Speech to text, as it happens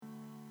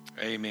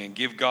Amen.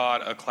 Give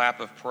God a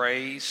clap of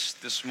praise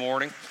this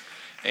morning.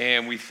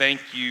 And we thank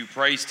you,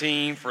 praise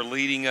team, for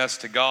leading us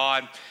to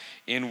God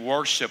in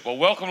worship. Well,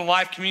 welcome to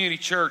Life Community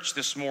Church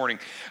this morning.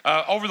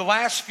 Over the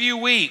last few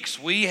weeks,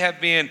 we have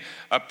been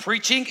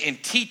preaching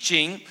and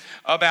teaching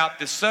about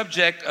the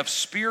subject of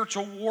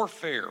spiritual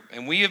warfare.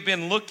 And we have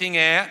been looking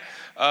at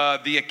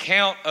the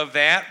account of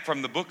that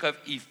from the book of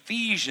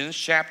Ephesians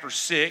chapter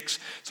 6.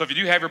 So if you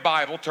do have your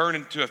Bible, turn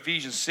into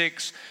Ephesians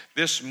 6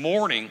 this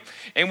morning.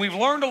 And we've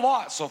learned a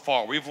lot so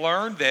far. We've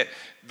learned that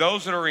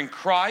those that are in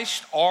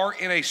Christ are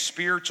in a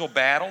spiritual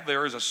battle.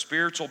 There is a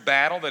spiritual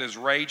battle that is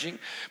raging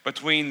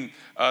between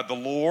the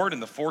Lord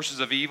and the forces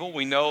of evil.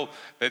 We know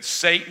that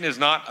Satan is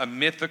not a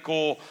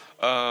mythical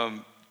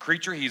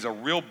creature. He's a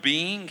real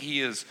being.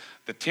 He is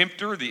the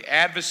tempter, the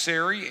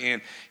adversary,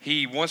 and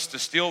he wants to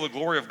steal the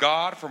glory of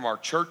God from our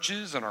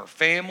churches and our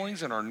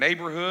families and our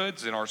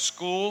neighborhoods and our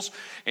schools,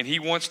 and he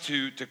wants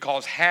to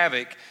cause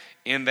havoc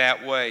in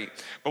that way.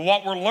 But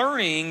what we're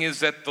learning is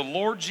that the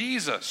Lord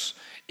Jesus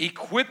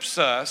equips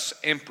us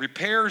and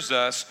prepares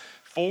us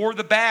for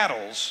the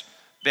battles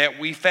that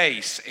we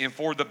face and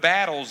for the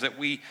battles that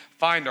we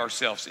find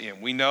ourselves in.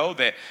 We know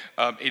that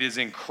it is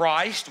in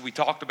Christ. We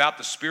talked about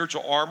the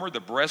spiritual armor, the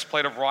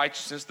breastplate of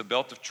righteousness, the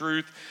belt of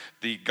truth,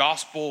 the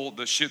gospel,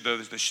 the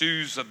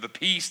shoes of the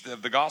peace,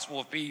 of the gospel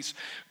of peace,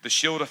 the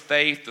shield of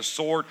faith, the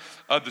sword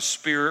of the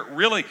Spirit.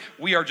 Really,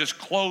 we are just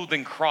clothed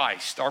in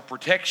Christ. Our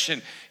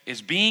protection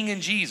is being in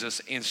Jesus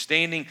and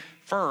standing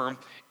firm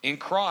in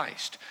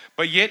Christ.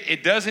 But yet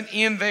it doesn't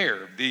end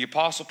there. The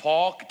Apostle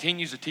Paul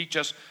continues to teach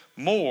us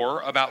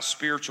more about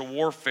spiritual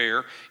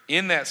warfare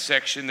in that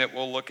section that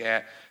we'll look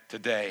at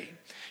today.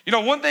 You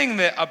know, one thing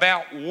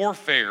about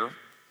warfare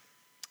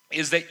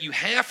is that you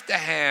have to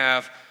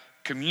have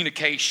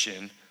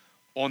communication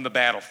on the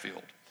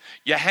battlefield.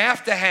 You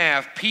have to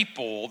have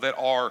people that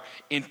are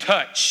in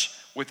touch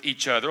with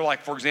each other.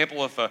 Like, for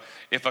example,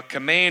 if a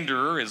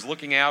commander is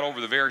looking out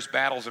over the various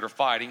battles that are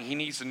fighting, he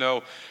needs to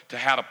know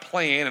how to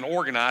plan and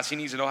organize. He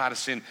needs to know how to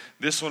send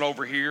this one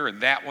over here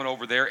and that one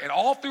over there. And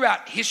all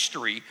throughout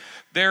history,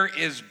 there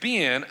has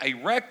been a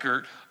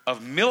record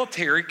of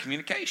military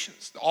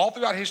communications. All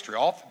throughout history,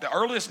 all the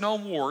earliest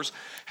known wars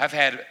have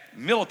had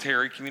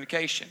military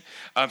communication.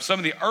 Some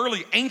of the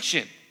early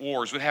ancient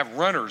wars would have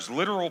runners,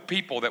 literal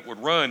people that would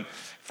run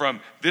from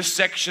this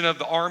section of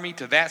the army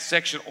to that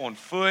section on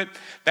foot.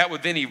 That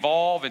would then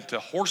evolve into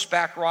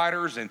horseback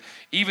riders and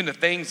even to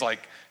things like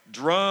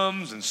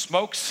drums and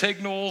smoke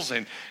signals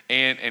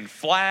and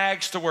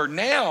flags, to where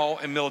now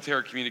in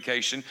military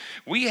communication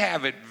we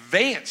have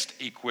advanced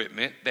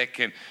equipment that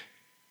can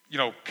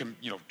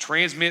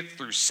transmit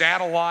through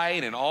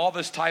satellite and all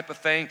this type of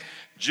thing,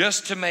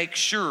 just to make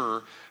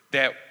sure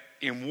that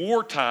in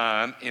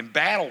wartime, in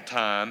battle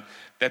time,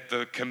 that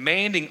the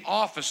commanding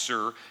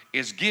officer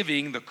is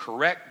giving the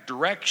correct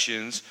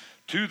directions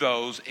to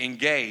those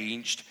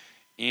engaged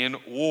in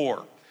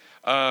war.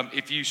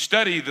 If you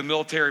study the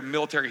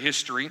military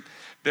history,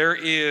 there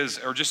is,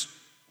 or just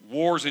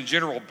wars in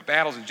general,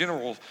 battles in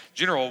general,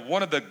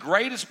 one of the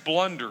greatest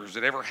blunders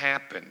that ever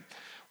happened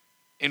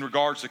in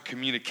regards to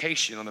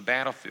communication on the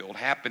battlefield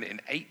happened in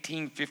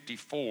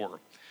 1854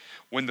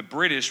 when the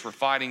British were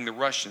fighting the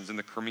Russians in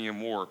the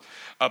Crimean War.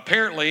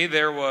 Apparently,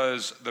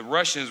 the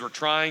Russians were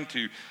trying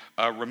to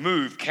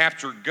remove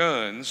captured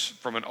guns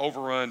from an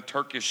overrun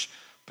Turkish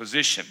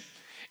position.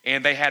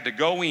 And they had to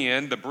go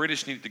in, the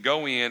British needed to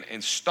go in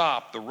and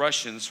stop the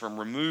Russians from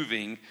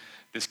removing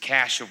this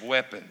cache of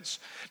weapons.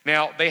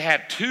 Now, they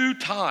had two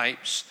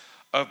types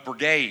of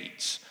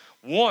brigades.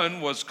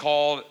 One was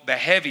called the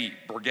Heavy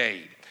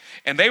Brigade.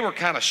 And they were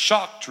kind of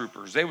shock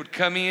troopers. They would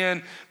come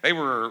in, they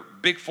were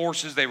big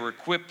forces, they were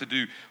equipped to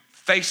do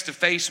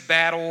face-to-face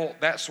battle,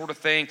 that sort of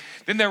thing.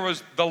 Then there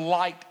was the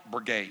Light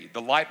Brigade.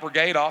 The Light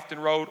Brigade often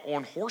rode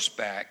on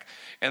horseback,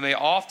 and they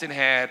often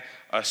had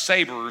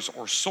sabers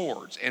or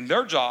swords. And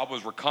their job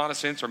was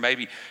reconnaissance, or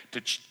maybe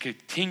to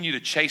continue to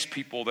chase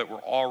people that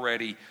were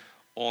already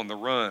on the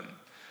run.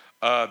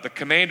 The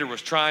commander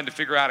was trying to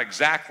figure out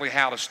exactly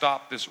how to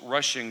stop this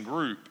Russian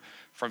group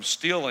from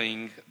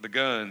stealing the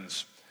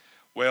guns.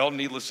 Well,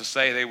 needless to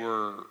say, they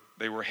were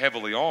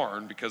heavily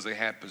armed because they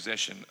had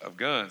possession of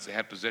guns. They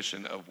had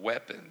possession of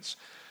weapons.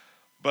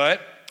 But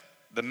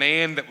the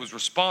man that was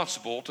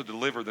responsible to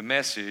deliver the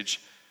message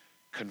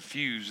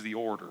confused the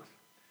order.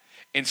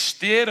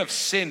 Instead of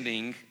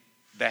sending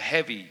the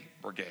Heavy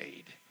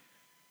Brigade,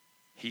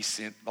 he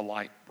sent the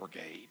Light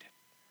Brigade.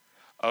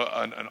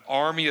 An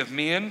army of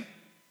men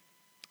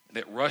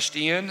that rushed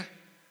in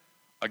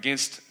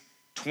against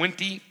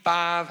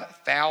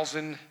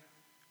 25,000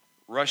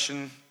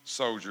 Russian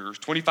soldiers,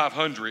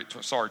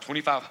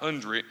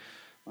 2,500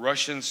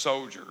 Russian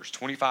soldiers,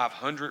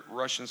 2,500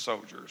 Russian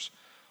soldiers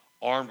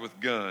armed with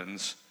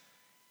guns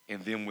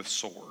and then with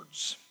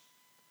swords.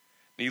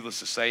 Needless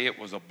to say, it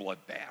was a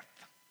bloodbath.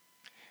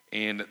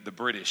 And the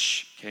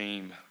British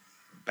came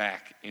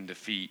back in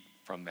defeat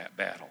from that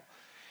battle.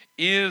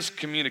 Is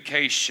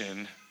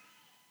communication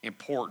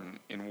important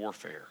in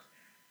warfare?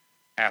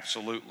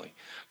 Absolutely.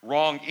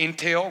 Wrong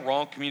intel,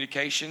 wrong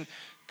communication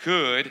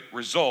could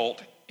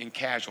result in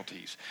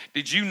casualties.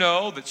 Did you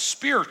know that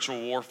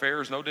spiritual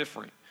warfare is no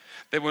different?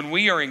 That when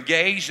we are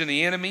engaged in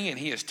the enemy and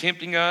he is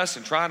tempting us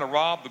and trying to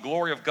rob the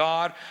glory of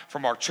God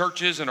from our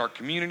churches and our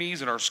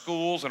communities and our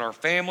schools and our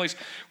families,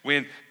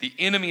 when the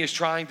enemy is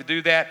trying to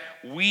do that,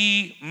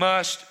 we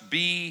must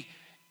be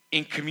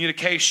in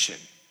communication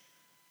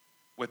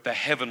with the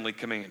heavenly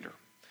commander.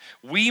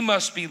 We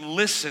must be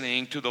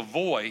listening to the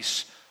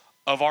voice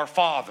of our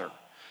Father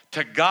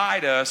to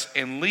guide us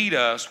and lead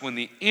us when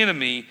the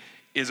enemy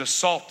is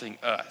assaulting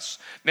us.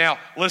 Now,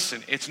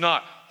 listen, it's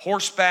not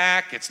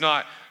horseback, it's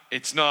not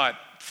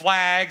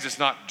flags, it's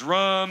not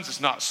drums, it's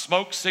not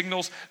smoke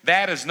signals.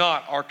 That is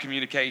not our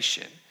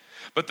communication.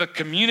 But the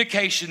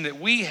communication that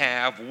we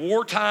have,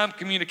 wartime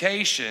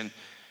communication,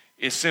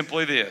 is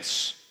simply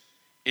this.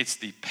 It's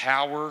the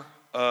power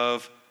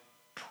of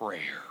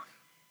prayer.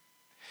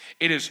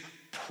 It is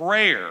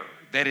prayer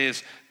that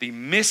is the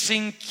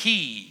missing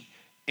key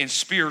in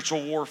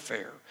spiritual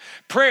warfare.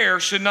 Prayer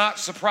should not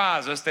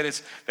surprise us that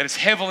it's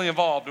heavily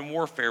involved in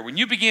warfare. When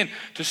you begin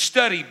to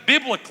study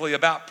biblically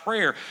about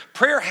prayer,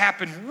 prayer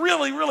happened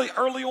really, really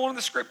early on in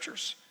the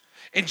scriptures.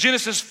 In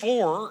Genesis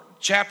 4,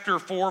 chapter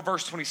 4,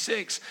 verse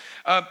 26,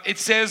 it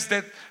says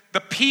that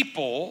the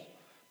people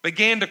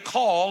began to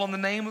call on the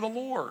name of the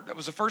Lord. That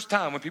was the first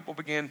time when people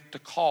began to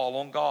call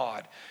on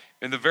God.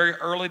 In the very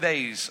early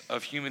days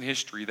of human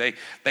history,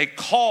 they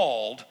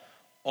called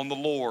on the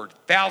Lord.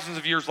 Thousands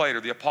of years later,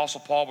 the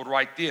Apostle Paul would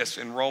write this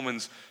in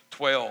Romans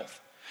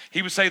 12.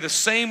 He would say, the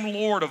same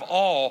Lord of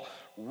all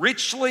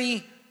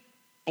richly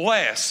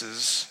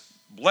blesses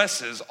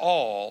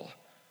all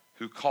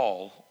who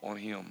call on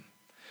him.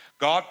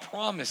 God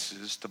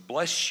promises to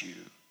bless you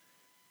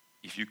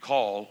if you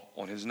call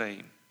on his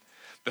name.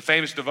 The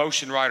famous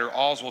devotion writer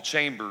Oswald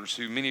Chambers,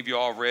 who many of you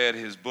all read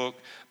his book,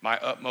 My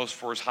Utmost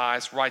for His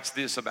Highest, writes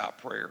this about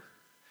prayer.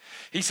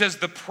 He says,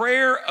 the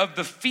prayer of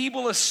the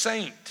feeblest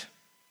saint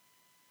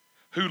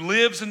who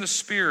lives in the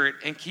Spirit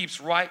and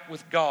keeps right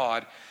with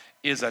God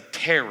is a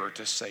terror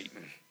to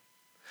Satan.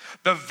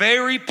 The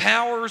very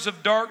powers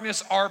of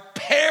darkness are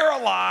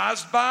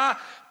paralyzed by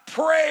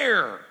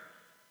prayer.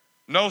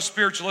 No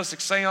spiritualistic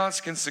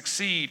seance can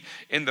succeed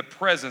in the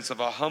presence of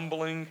a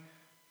humbling,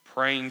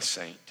 praying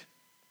saint.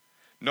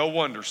 No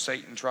wonder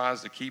Satan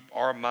tries to keep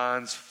our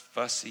minds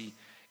fussy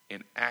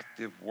in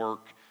active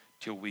work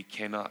till we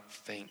cannot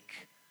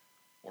think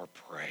or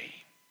pray.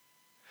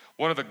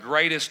 One of the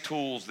greatest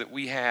tools that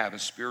we have in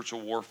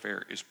spiritual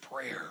warfare is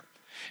prayer.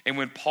 And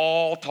when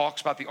Paul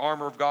talks about the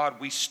armor of God,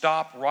 we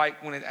stop right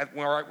when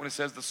it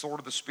says the sword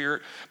of the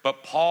Spirit.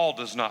 But Paul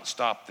does not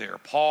stop there.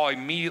 Paul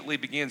immediately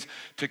begins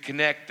to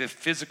connect the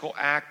physical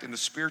act and the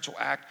spiritual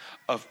act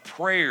of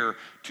prayer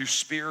to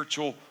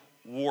spiritual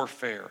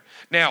warfare.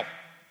 Now,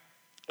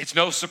 it's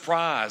no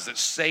surprise that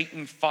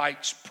Satan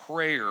fights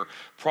prayer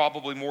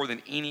probably more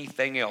than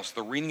anything else.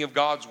 The reading of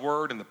God's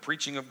word and the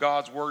preaching of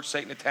God's word,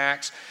 Satan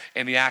attacks,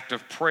 and the act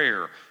of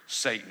prayer,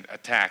 Satan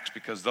attacks,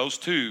 because those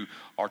two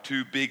are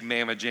two big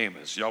mamma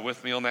jammas. Y'all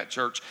with me on that,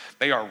 church?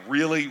 They are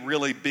really,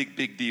 really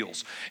big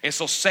deals. And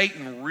so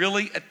Satan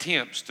really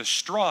attempts to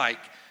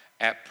strike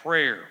at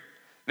prayer.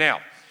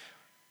 Now,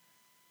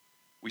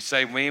 we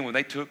say, man, when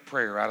they took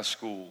prayer out of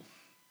school,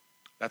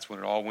 that's when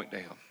it all went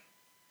down.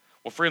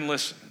 Well, friend,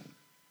 listen.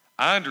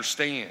 I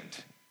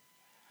understand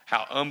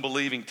how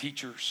unbelieving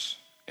teachers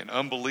and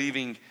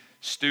unbelieving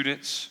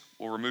students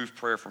will remove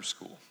prayer from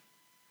school.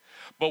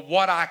 But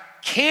what I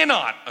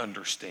cannot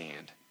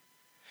understand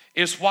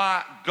is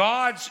why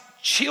God's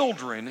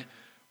children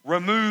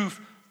remove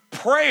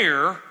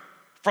prayer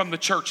from the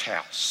church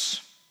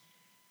house.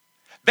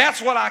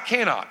 That's what I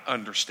cannot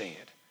understand.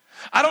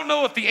 I don't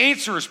know if the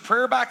answer is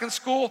prayer back in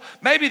school.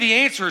 Maybe the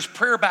answer is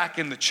prayer back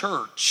in the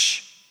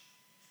church.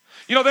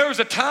 You know, there was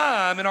a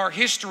time in our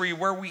history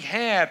where we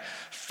had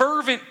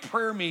fervent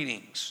prayer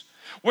meetings,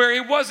 where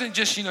it wasn't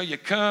just, you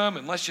come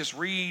and let's just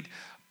read,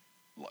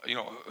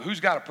 who's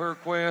got a prayer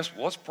request?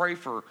 Well, let's pray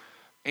for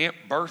Aunt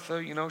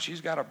Bertha. She's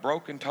got a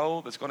broken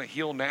toe that's going to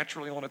heal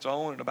naturally on its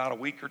own in about a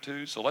week or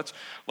two. So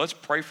let's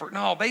pray for it.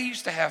 No, they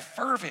used to have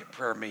fervent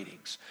prayer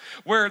meetings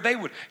where they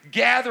would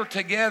gather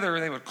together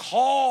and they would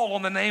call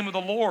on the name of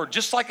the Lord.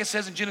 Just like it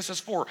says in Genesis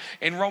 4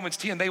 and Romans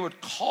 10, they would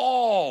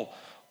call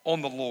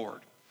on the Lord.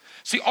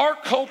 See, our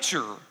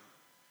culture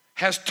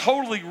has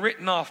totally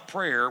written off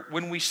prayer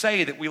when we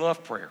say that we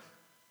love prayer.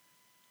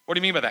 What do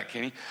you mean by that,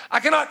 Kenny?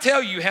 I cannot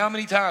tell you how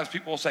many times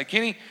people will say,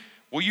 Kenny,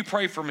 will you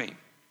pray for me?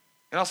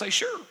 And I'll say,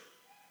 sure,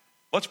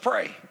 let's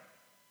pray.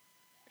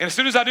 And as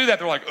soon as I do that,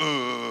 they're like,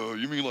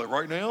 you mean like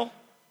right now?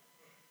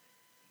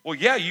 Well,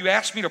 yeah, you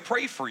asked me to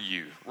pray for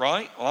you,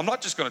 right? Well, I'm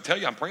not just going to tell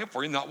you I'm praying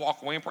for you and not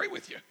walk away and pray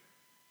with you.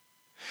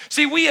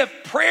 See,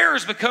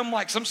 prayers become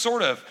like some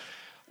sort of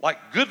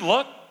like good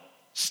luck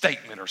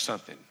statement or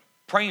something,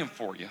 praying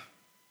for you.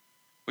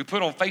 We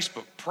put on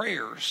Facebook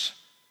prayers.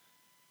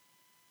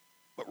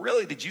 But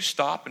really, did you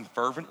stop and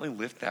fervently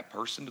lift that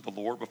person to the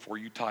Lord before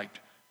you typed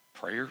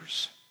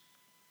prayers?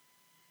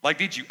 Like,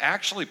 did you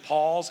actually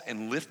pause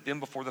and lift them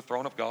before the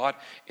throne of God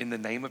in the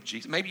name of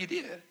Jesus? Maybe you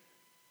did.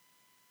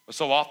 But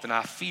so often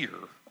I fear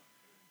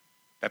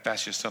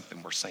that's just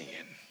something we're saying.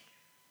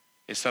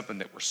 It's something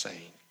that we're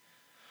saying.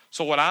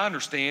 So what I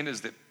understand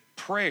is that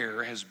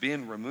prayer has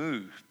been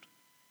removed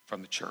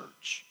from the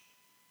church.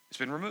 It's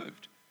been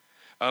removed.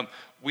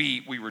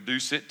 We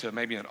reduce it to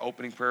maybe an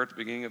opening prayer at the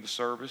beginning of the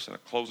service and a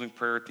closing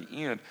prayer at the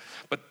end.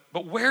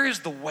 But where is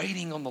the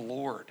waiting on the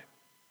Lord?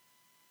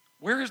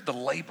 Where is the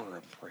labor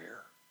of prayer?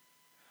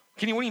 What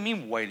do you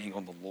mean waiting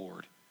on the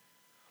Lord?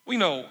 We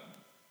know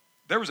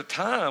there was a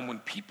time when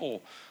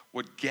people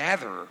would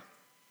gather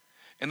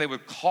and they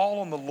would call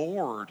on the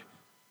Lord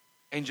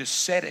and just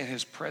sit in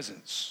his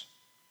presence,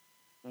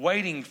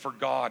 waiting for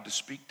God to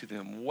speak to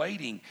them,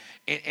 waiting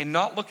and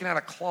not looking at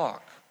a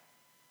clock,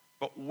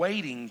 but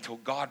waiting till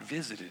God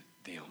visited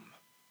them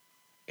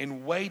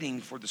and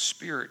waiting for the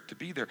Spirit to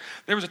be there.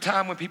 There was a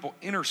time when people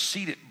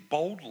interceded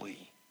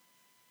boldly.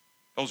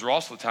 Those were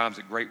also the times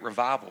that great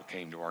revival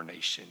came to our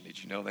nation.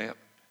 Did you know that?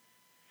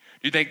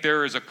 Do you think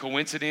there is a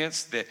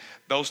coincidence that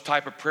those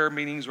type of prayer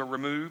meetings were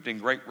removed and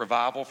great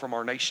revival from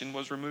our nation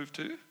was removed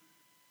too?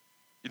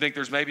 You think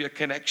there's maybe a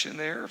connection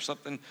there of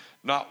something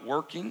not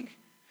working?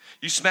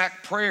 You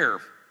smack prayer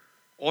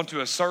onto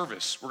a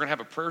service. We're going to have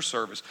a prayer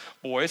service.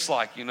 Boy, it's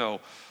like,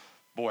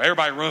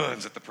 everybody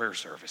runs at the prayer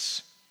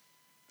service.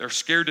 They're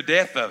scared to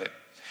death of it.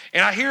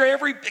 And I hear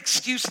every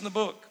excuse in the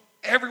book,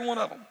 every one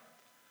of them.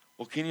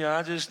 Well, Kenny,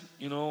 I just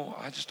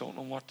don't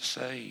know what to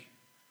say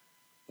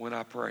when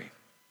I pray.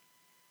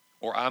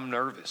 Or I'm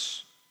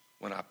nervous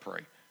when I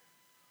pray.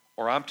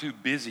 Or I'm too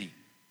busy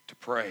to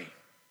pray.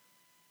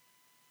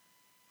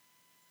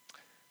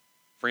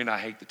 Friend, I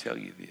hate to tell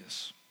you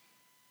this.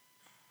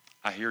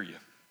 I hear you.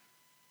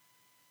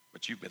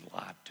 But you've been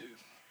lied to.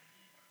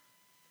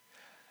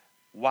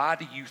 Why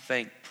do you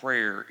think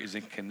prayer is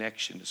in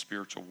connection to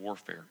spiritual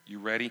warfare? You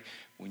ready?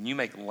 When you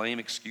make lame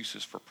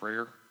excuses for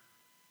prayer,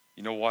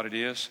 you know what it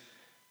is?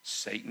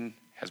 Satan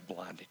has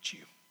blinded you.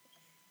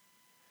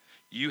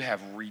 You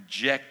have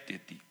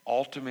rejected the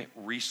ultimate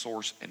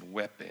resource and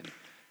weapon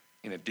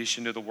in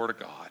addition to the Word of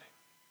God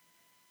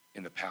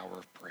in the power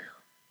of prayer.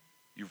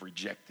 You've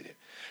rejected it.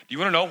 Do you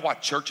want to know why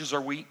churches are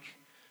weak?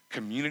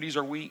 Communities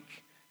are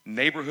weak?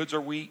 Neighborhoods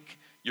are weak?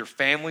 Your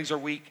families are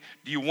weak?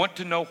 Do you want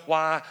to know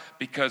why?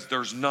 Because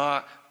there's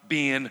not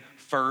been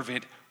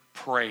fervent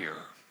prayer.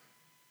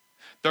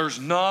 There's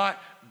not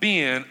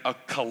been a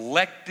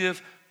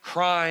collective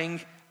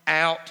crying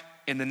out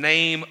in the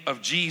name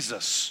of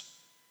Jesus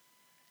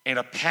and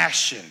a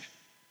passion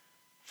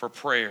for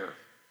prayer.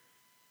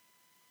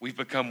 We've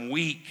become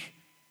weak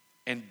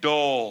and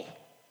dull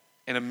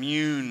and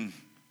immune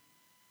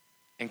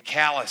and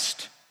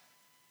calloused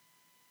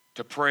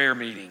to prayer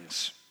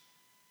meetings,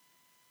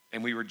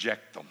 and we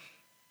reject them.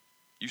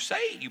 You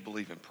say you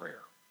believe in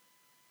prayer,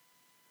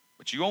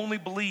 but you only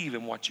believe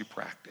in what you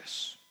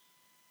practice.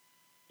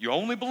 You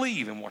only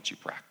believe in what you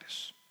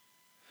practice.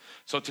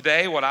 So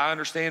today, what I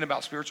understand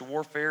about spiritual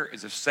warfare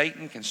is if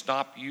Satan can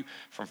stop you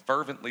from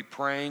fervently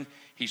praying,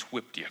 he's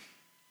whipped you.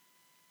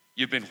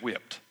 You've been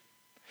whipped.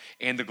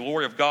 And the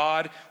glory of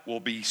God will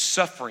be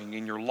suffering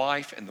in your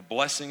life, and the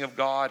blessing of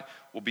God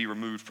will be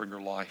removed from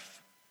your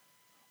life.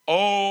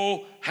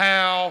 Oh,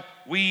 how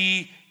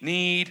we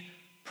need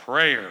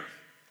prayer.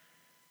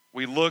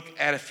 We look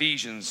at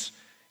Ephesians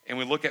and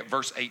we look at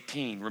verse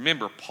 18.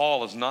 Remember,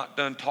 Paul is not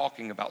done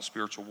talking about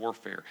spiritual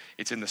warfare.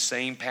 It's in the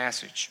same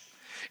passage.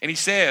 And he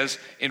says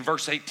in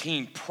verse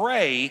 18,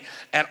 pray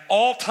at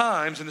all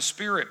times in the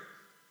Spirit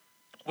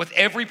with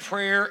every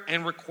prayer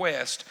and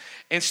request,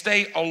 and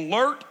stay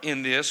alert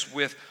in this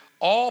with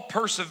all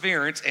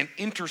perseverance and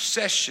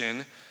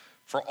intercession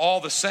for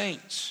all the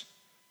saints.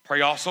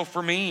 Pray also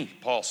for me,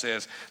 Paul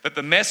says, that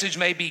the message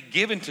may be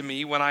given to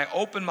me when I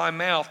open my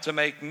mouth to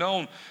make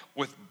known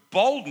with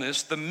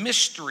boldness the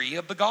mystery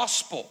of the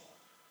gospel.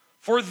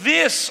 For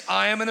this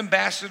I am an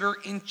ambassador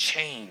in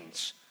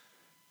chains.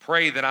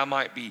 Pray that I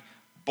might be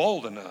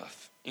bold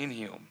enough in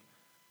him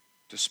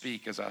to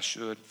speak as I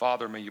should.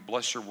 Father, may you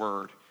bless your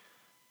word.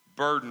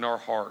 Burden our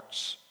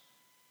hearts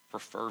for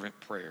fervent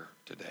prayer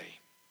today.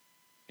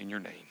 In your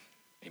name,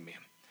 amen.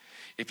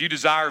 If you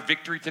desire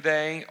victory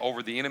today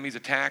over the enemy's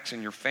attacks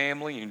in your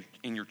family,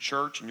 in your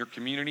church, in your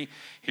community,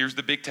 here's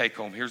the big take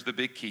home. Here's the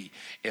big key.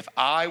 If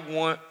I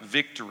want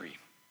victory,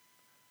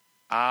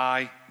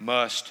 I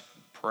must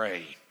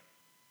pray.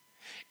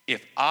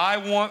 If I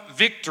want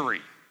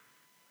victory,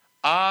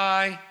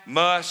 I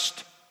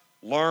must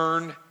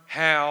learn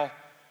how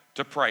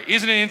to pray.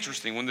 Isn't it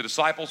interesting when the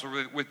disciples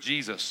were with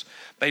Jesus,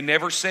 they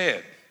never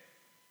said,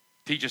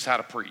 teach us how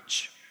to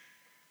preach.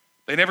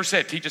 They never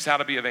said, teach us how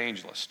to be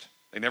evangelist.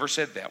 They never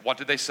said that. What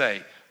did they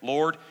say?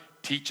 Lord,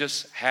 teach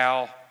us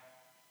how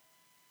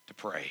to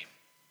pray.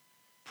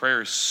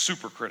 Prayer is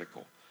super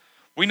critical.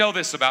 We know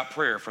this about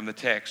prayer from the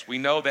text. We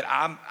know that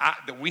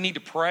that we need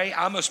to pray.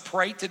 I must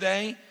pray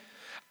today.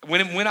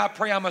 When I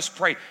pray, I must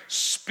pray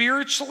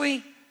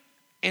spiritually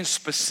and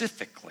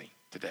specifically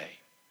today.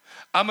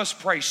 I must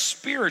pray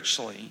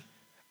spiritually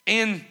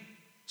and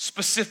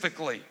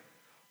specifically.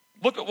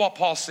 Look at what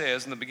Paul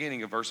says in the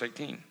beginning of verse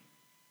 18.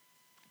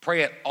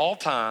 Pray at all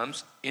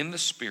times in the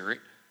Spirit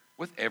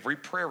with every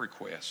prayer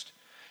request.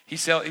 He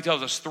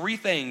tells us three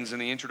things in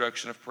the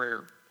introduction of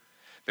prayer: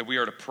 that we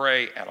are to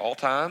pray at all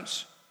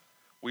times,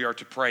 we are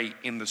to pray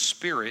in the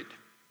Spirit,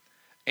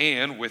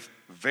 and with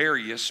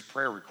various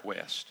prayer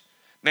requests.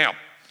 Now,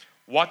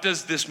 what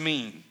does this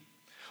mean?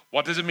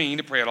 What does it mean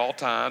to pray at all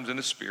times in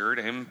the Spirit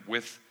and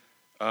with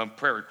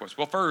prayer requests?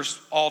 Well, first,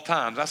 all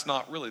times. That's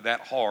not really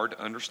that hard to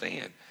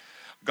understand.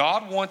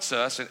 God wants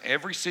us in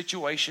every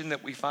situation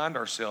that we find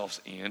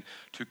ourselves in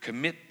to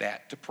commit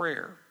that to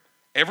prayer.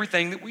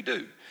 Everything that we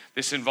do.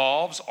 This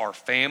involves our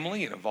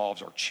family, it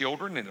involves our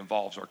children, it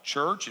involves our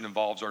church, it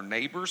involves our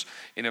neighbors,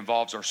 it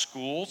involves our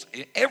schools.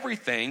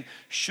 Everything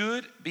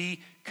should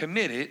be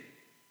committed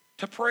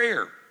to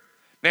prayer.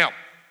 Now,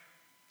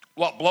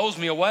 what blows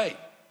me away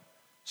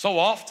so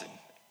often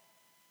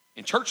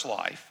in church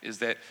life is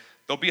that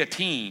there'll be a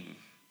team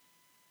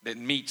that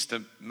meets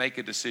to make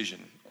a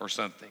decision or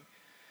something.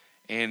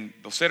 And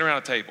they'll sit around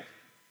a table.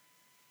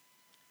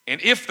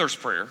 And if there's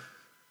prayer,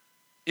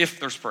 they'll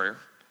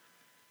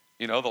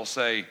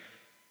say,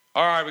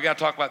 all right, we got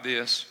to talk about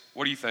this.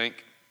 What do you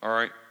think? All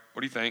right,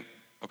 what do you think?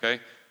 Okay,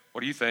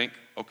 what do you think?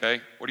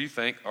 Okay, what do you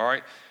think? All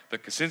right, the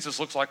consensus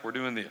looks like we're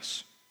doing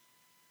this.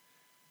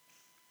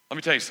 Let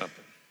me tell you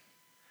something.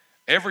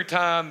 Every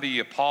time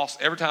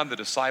the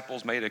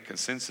disciples made a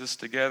consensus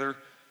together,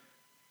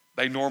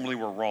 they normally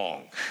were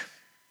wrong.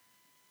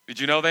 Did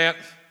you know that?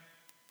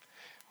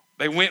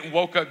 They went and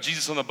woke up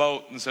Jesus on the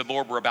boat and said,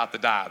 Lord, we're about to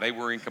die. They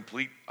were in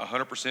complete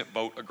 100%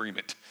 boat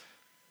agreement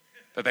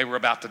that they were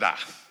about to die.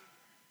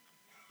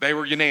 They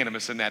were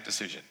unanimous in that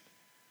decision.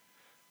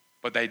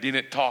 But they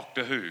didn't talk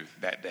to who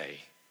that day?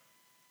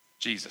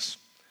 Jesus.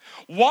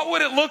 What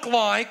would it look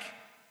like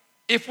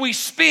if we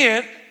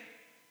spent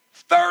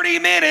 30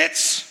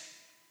 minutes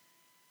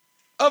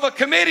of a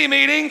committee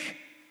meeting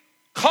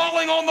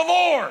calling on the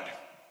Lord?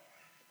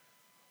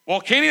 Well,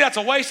 Kenny, that's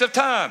a waste of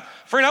time.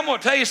 Friend, I'm going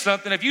to tell you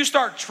something. If you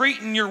start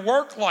treating your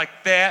work like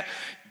that,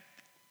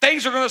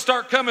 things are going to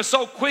start coming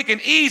so quick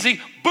and easy.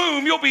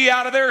 Boom, you'll be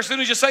out of there as soon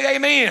as you say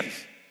amen.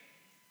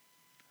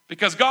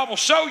 Because God will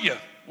show you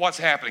what's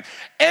happening.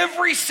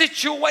 Every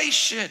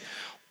situation,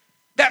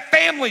 that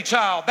family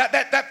child,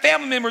 that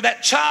family member,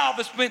 that child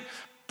that's been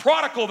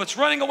prodigal, that's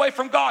running away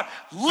from God,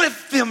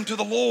 lift them to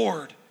the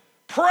Lord.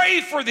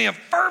 Pray for them,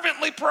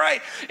 fervently pray.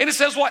 And it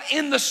says what?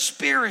 In the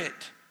Spirit.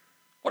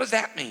 What does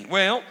that mean?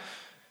 Well,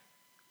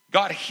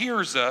 God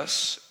hears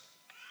us,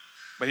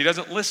 but he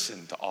doesn't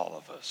listen to all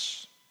of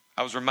us.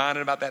 I was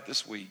reminded about that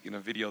this week in a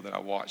video that I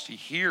watched. He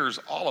hears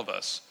all of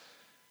us,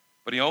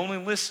 but he only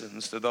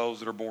listens to those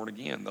that are born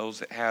again, those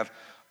that have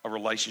a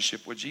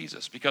relationship with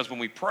Jesus. Because when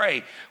we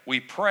pray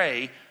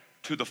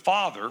to the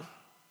Father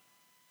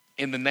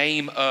in the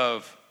name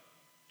of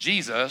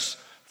Jesus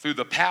through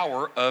the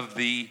power of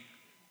the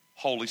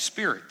Holy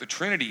Spirit. The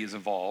Trinity is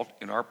involved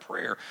in our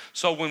prayer.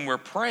 So when we're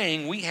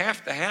praying, we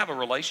have to have a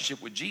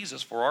relationship with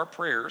Jesus for our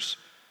prayers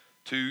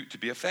to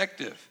be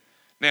effective.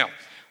 Now,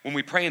 when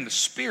we pray in the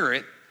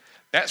Spirit,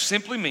 that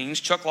simply means,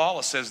 Chuck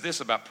Lawless says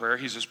this about prayer.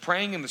 He says,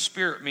 praying in the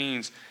Spirit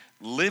means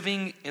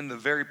living in the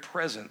very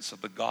presence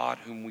of the God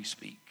whom we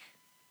speak.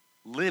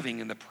 Living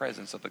in the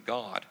presence of the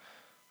God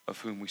of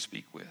whom we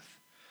speak with.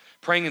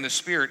 Praying in the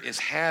Spirit is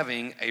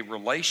having a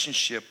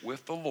relationship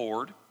with the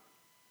Lord,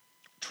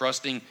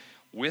 trusting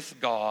with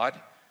God,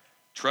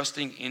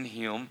 trusting in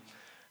him,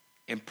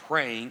 and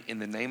praying in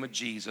the name of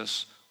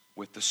Jesus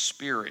with the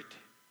Spirit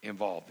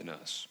involved in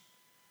us.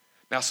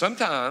 Now,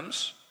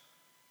 sometimes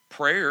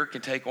prayer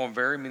can take on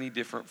very many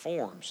different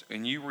forms.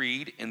 And you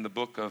read in the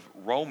book of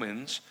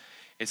Romans,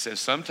 it says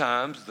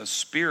sometimes the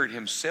Spirit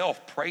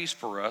himself prays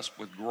for us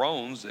with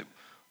groans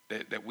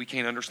that we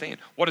can't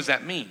understand. What does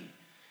that mean?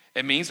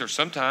 It means there's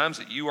sometimes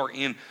that you are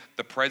in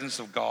the presence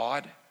of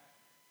God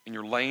and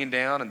you're laying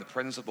down in the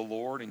presence of the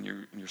Lord and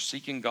you're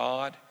seeking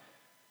God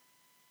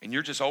and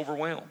you're just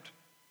overwhelmed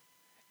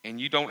and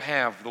you don't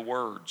have the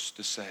words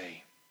to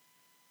say.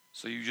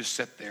 So you just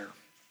sit there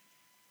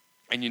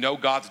and you know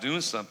God's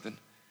doing something,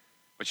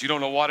 but you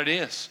don't know what it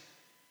is.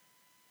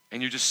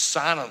 And you're just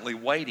silently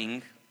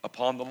waiting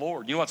upon the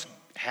Lord. You know what's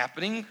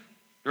happening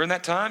during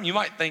that time? You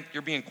might think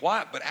you're being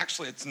quiet, but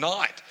actually it's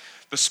not.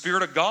 The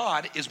Spirit of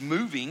God is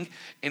moving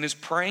and is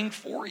praying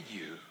for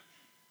you.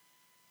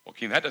 Well,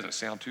 Ken, that doesn't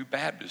sound too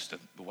Baptist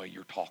the way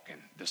you're talking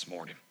this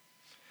morning.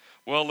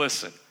 Well,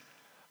 listen,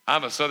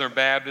 I'm a Southern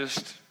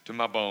Baptist to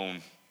my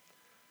bone,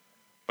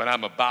 but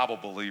I'm a Bible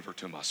believer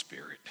to my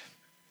spirit.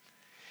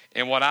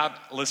 And when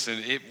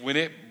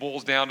it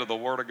boils down to the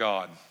Word of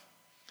God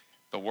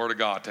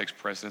takes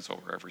precedence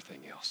over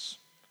everything else.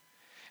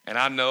 And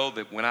I know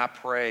that when I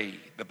pray,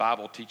 the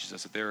Bible teaches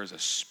us that there is a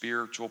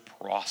spiritual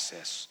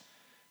process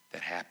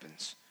that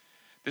happens.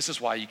 This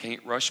is why you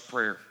can't rush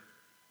prayer.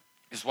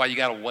 This is why you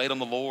got to wait on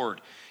the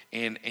Lord,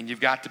 and you've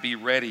got to be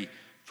ready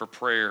for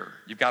prayer.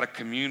 You've got to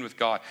commune with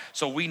God.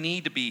 So we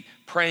need to be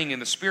praying in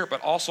the Spirit,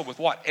 but also with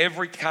what?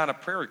 Every kind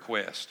of prayer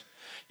request.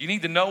 You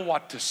need to know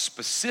what to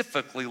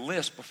specifically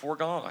list before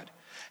God.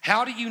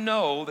 How do you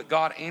know that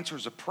God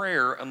answers a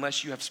prayer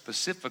unless you have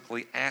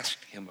specifically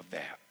asked him of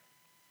that?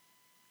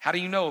 How do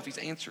you know if he's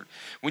answered?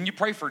 When you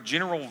pray for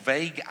general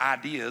vague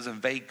ideas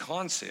and vague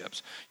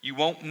concepts, you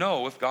won't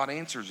know if God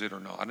answers it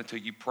or not until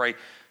you pray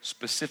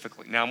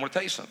specifically. Now, I'm going to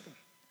tell you something.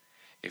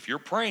 If you're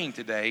praying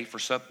today for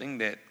something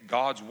that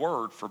God's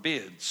word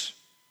forbids,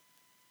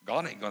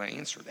 God ain't going to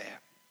answer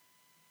that.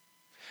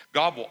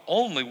 God will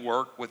only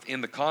work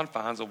within the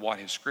confines of what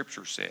his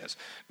scripture says.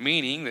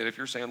 Meaning that if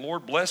you're saying,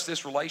 Lord, bless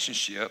this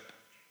relationship,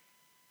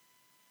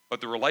 but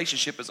the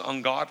relationship is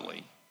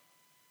ungodly,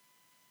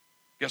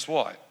 guess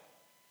what?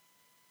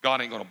 God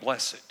ain't going to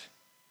bless it.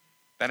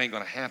 That ain't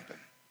going to happen.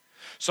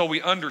 So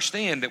we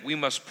understand that we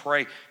must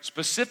pray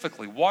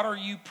specifically. What are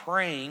you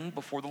praying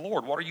before the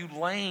Lord? What are you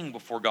laying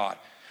before God?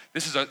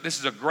 This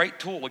is a great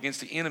tool against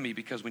the enemy,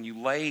 because when you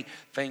lay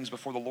things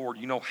before the Lord,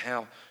 you know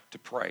how to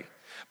pray.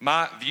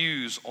 My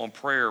views on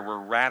prayer were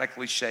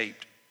radically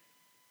shaped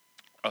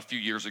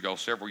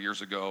several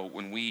years ago,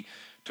 when we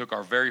took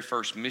our very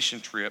first mission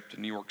trip to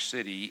New York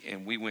City,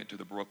 and we went to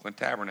the Brooklyn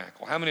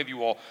Tabernacle. How many of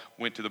you all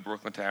went to the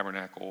Brooklyn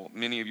Tabernacle?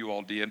 Many of you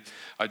all did.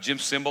 Jim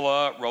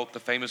Cymbala wrote the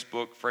famous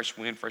book, Fresh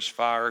Wind, Fresh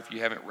Fire. If you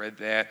haven't read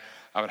that,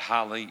 I would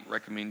highly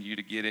recommend you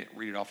to get it,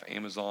 read it off of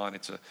Amazon.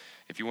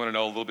 If you want to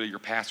know a little bit of your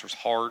pastor's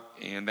heart,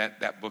 and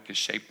that book has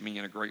shaped me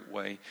in a great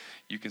way,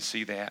 you can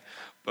see that.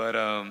 But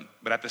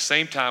at the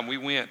same time, we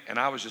went, and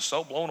I was just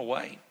so blown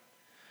away.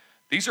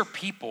 These are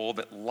people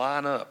that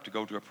line up to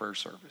go to a prayer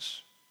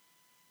service.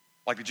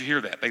 Like, did you hear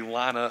that? They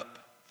line up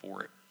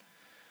for it.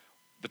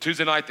 The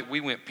Tuesday night that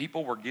we went,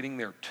 people were getting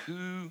there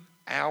 2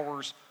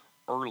 hours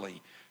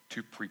early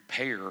to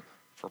prepare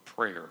for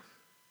prayer.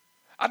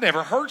 I'd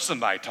never heard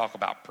somebody talk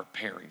about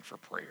preparing for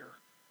prayer.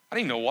 I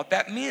didn't even know what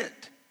that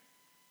meant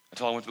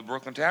until I went to the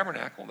Brooklyn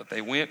Tabernacle, that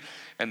they went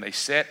and they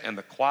sat in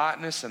the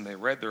quietness and they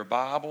read their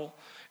Bible,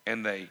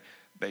 and they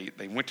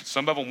went to,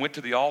 some of them went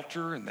to the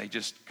altar and they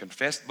just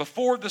confessed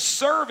before the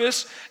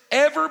service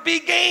ever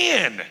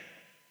began.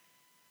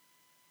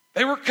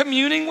 They were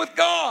communing with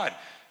God.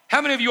 How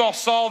many of you all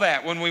saw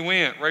that when we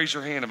went? Raise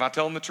your hand. Am I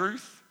telling the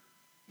truth?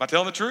 Am I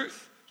telling the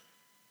truth?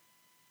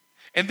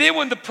 And then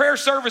when the prayer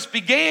service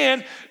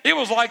began, it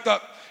was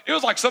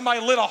like somebody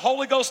lit a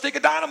Holy Ghost stick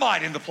of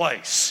dynamite in the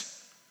place.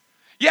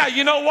 Yeah,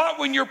 you know what?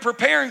 When you're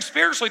preparing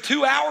spiritually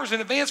 2 hours in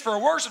advance for a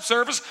worship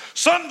service,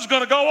 something's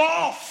going to go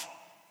off.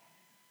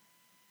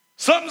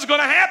 Something's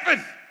going to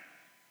happen.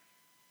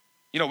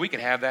 You know, we could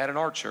have that in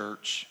our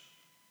church.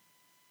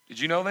 Did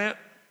you know that?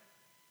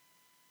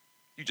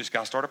 You just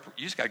got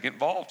to get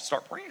involved,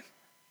 start praying.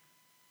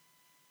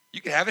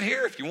 You can have it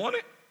here if you want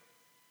it.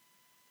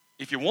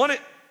 If you want it.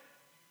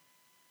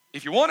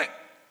 If you want it.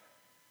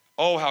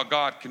 Oh, how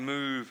God can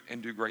move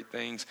and do great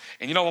things.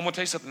 And you know, I'm going to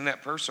tell you something. In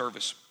that prayer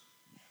service,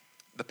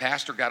 the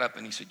pastor got up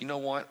and he said, you know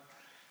what?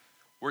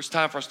 Where it's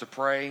time for us to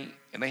pray,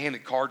 and they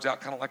handed cards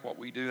out, kind of like what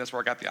we do. That's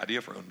where I got the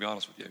idea from, to be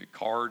honest with you.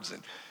 Cards,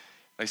 and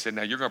they said,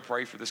 now you're going to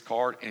pray for this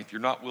card, and if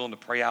you're not willing to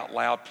pray out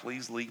loud,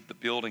 please leave the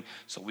building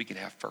so we can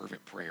have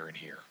fervent prayer in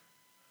here.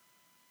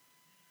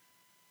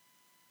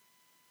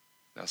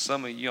 Now,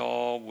 some of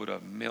y'all would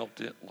have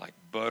melted like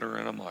butter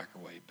in a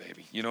microwave,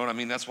 baby. You know what I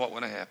mean? That's what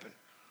would have happened.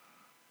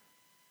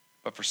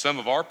 But for some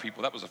of our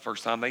people, that was the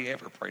first time they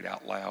ever prayed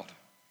out loud.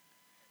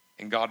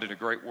 And God did a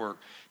great work.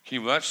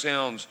 That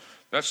sounds,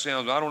 I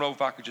don't know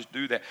if I could just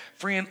do that.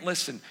 Friend,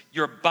 listen,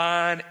 you're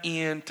buying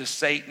into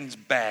Satan's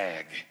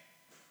bag.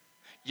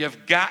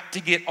 You've got to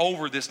get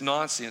over this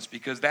nonsense,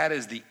 because that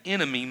is the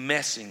enemy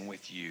messing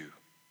with you.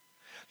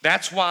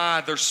 That's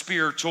why there's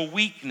spiritual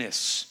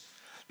weakness.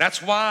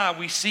 That's why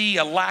we see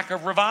a lack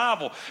of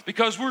revival,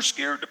 because we're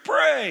scared to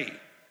pray.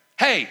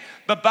 Hey,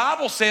 the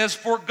Bible says,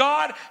 for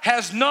God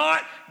has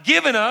not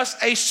given us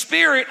a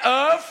spirit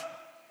of...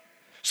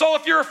 So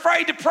if you're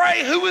afraid to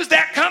pray, who is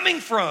that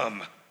coming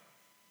from?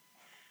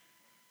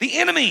 The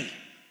enemy.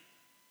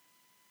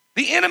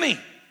 The enemy.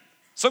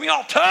 Some of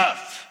y'all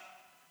tough.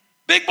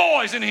 Big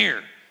boys in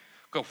here.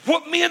 Go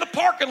whoop me in the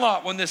parking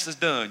lot when this is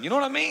done. You know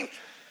what I mean?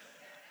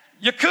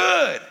 You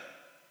could.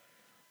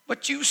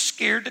 But you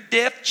scared to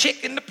death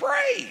chicken to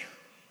pray.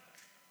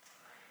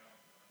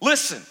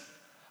 Listen,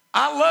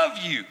 I love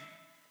you,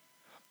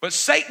 but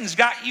Satan's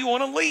got you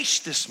on a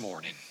leash this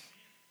morning.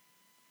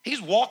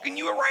 He's walking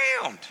you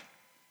around.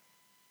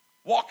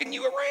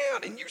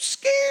 And you're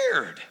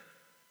scared.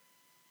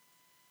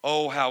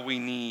 Oh, how we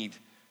need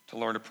to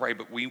learn to pray.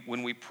 But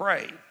when we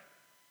pray,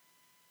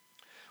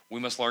 we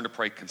must learn to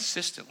pray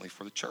consistently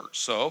for the church.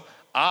 So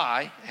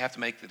I have to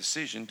make the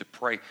decision to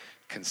pray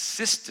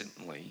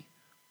consistently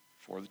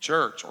for the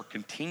church, or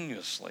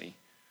continuously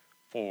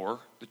for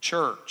the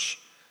church.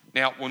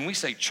 Now, when we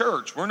say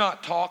church, we're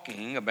not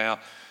talking about,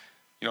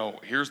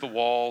 here's the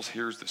walls,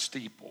 here's the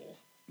steeple.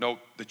 No,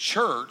 the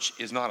church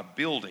is not a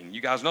building. You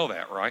guys know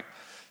that, right?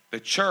 The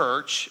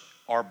church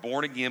are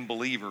born-again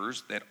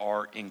believers that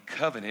are in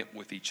covenant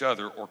with each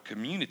other, or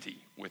community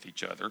with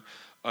each other,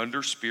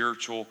 under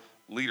spiritual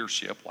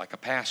leadership like a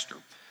pastor.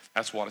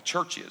 That's what a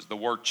church is. The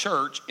word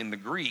church in the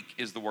Greek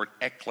is the word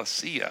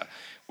ekklesia,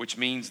 which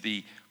means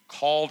the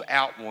called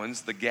out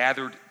ones, the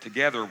gathered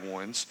together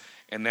ones,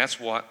 and that's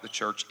what the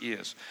church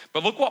is.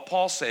 But look what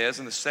Paul says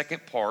in the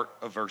second part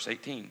of verse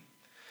 18.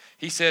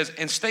 He says,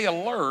 and stay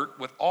alert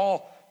with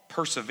all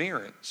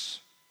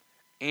perseverance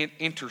and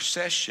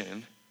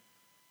intercession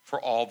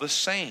for all the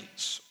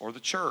saints or the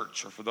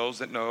church or for those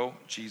that know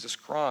Jesus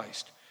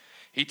Christ.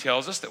 He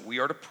tells us that we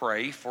are to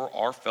pray for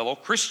our fellow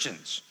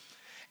Christians.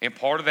 And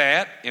part of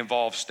that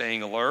involves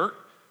staying alert,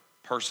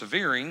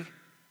 persevering,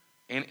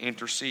 and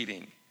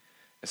interceding.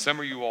 And some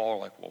of you all are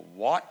like, well,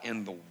 what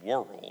in the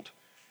world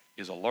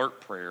is alert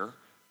prayer,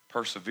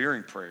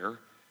 persevering prayer,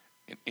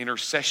 and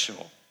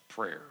intercessional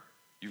prayer?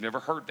 You've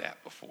never heard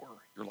that before.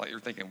 You're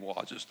thinking, well,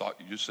 I just thought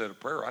you just said a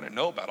prayer. I didn't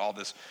know about all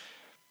this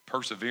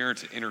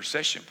perseverance and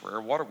intercession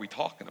prayer. What are we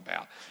talking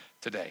about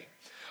today?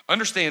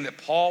 Understand that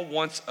Paul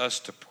wants us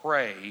to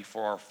pray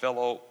for our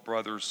fellow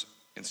brothers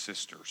and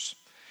sisters.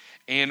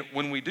 And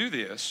when we do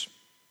this,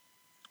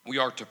 we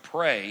are to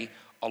pray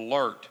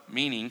alert,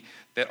 meaning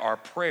that our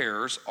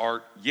prayers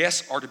are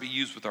to be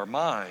used with our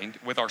mind,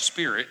 with our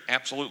spirit,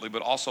 absolutely,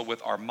 but also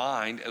with our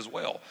mind as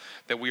well.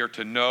 That we are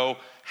to know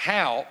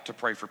how to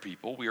pray for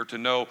people. We are to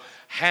know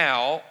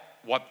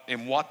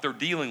what they're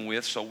dealing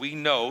with, so we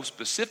know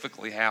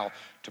specifically how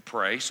to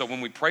pray. So when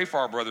we pray for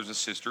our brothers and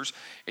sisters,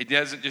 it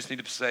doesn't just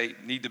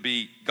need to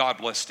be God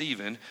bless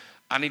Stephen.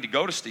 I need to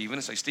go to Stephen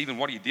and say, Stephen,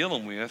 what are you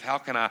dealing with? How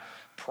can I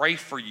pray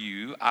for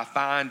you? I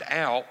find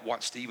out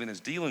what Stephen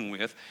is dealing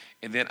with,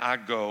 and then I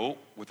go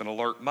with an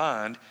alert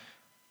mind,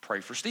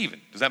 pray for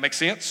Stephen. Does that make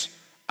sense?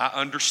 I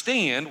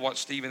understand what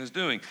Stephen is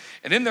doing.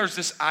 And then there's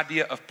this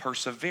idea of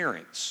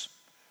perseverance.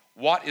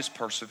 What is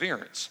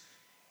perseverance?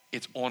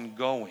 It's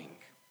ongoing.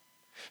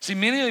 See,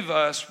 many of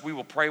us, we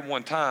will pray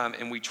one time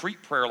and we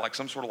treat prayer like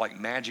some sort of like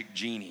magic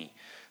genie,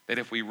 that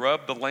if we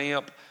rub the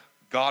lamp,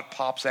 God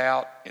pops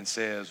out and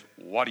says,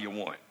 what do you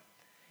want?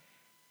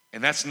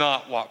 And that's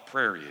not what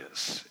prayer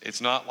is.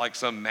 It's not like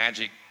some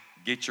magic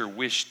get your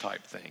wish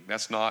type thing.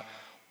 That's not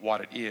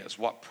what it is.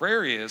 What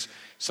prayer is,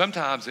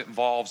 sometimes it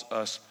involves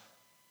us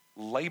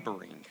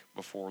laboring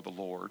before the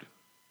Lord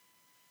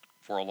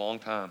for a long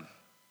time.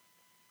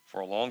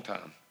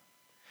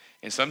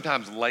 And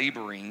sometimes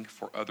laboring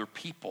for other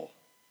people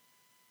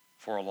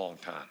for a long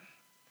time.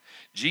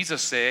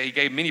 Jesus said, he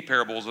gave many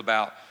parables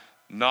about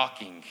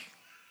knocking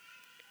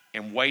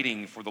and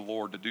waiting for the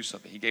Lord to do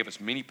something. He gave us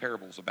many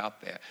parables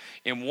about that.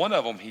 In one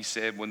of them, he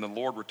said, when the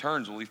Lord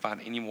returns, will he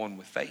find anyone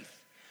with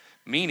faith?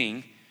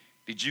 Meaning,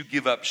 did you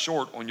give up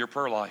short on your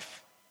prayer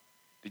life?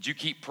 Did you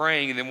keep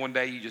praying and then one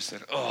day you just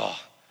said, oh,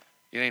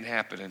 it ain't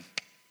happening.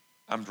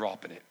 I'm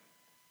dropping it.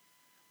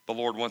 The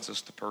Lord wants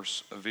us to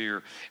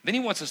persevere. Then he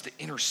wants us to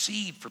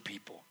intercede for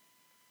people.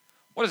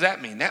 What does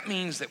that mean? That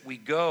means that we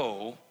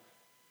know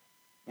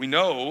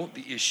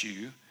the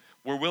issue,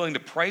 we're willing to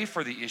pray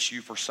for the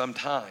issue for some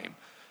time,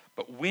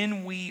 but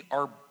when we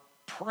are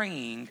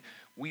praying,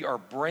 we are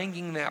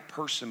bringing that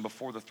person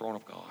before the throne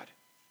of God,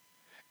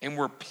 and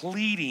we're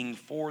pleading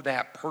for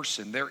that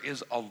person. There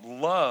is a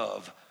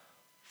love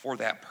for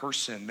that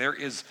person. There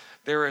is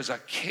a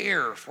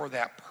care for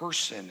that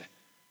person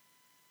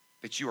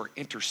that you are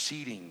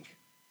interceding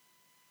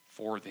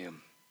for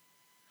them.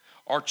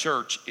 Our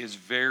church is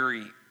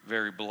very,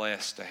 very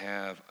blessed to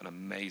have an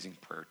amazing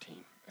prayer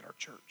team at our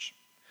church.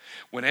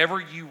 Whenever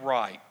you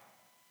write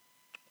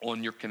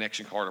on your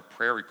connection card a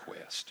prayer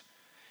request,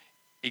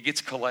 it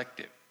gets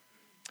collected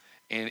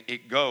and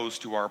it goes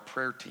to our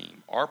prayer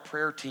team. Our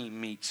prayer team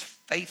meets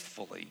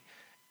faithfully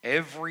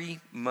every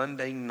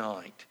Monday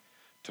night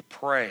to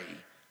pray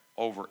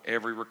over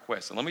every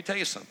request. And let me tell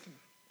you something.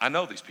 I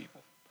know these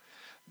people.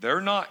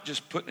 They're not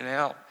just putting it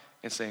out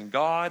and saying,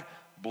 God,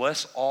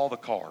 bless all the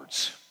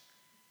cards.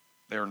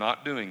 They're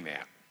not doing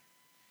that.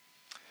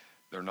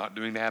 They're not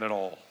doing that at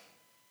all.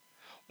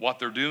 What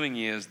they're doing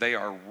is they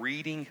are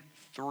reading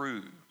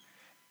through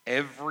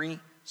every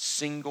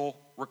single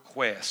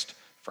request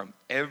from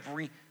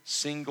every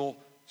single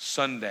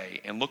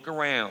Sunday and look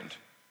around.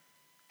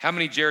 How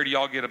many, Jared, do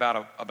y'all get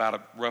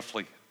about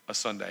roughly a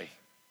Sunday?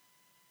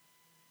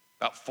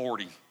 About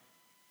 40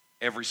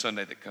 every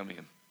Sunday that come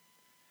in.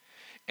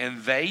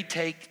 And they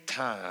take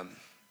time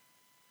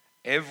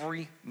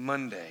every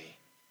Monday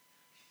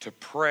to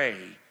pray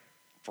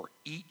for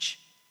each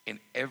and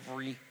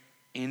every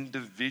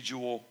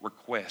individual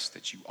request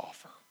that you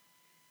offer.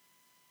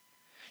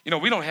 You know,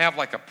 we don't have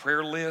like a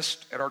prayer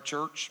list at our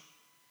church.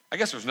 I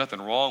guess there's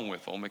nothing wrong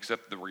with them,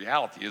 except the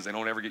reality is they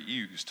don't ever get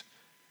used.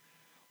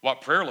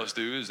 What prayer lists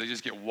do is they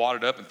just get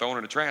wadded up and thrown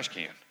in a trash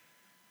can.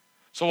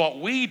 So what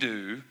we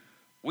do,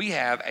 we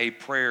have a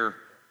prayer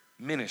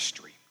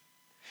ministry.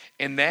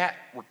 And that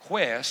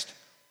request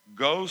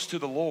goes to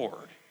the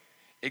Lord.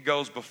 It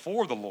goes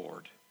before the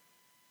Lord,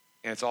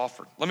 and it's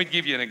offered. Let me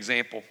give you an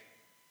example.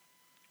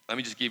 Let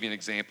me just give you an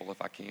example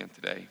if I can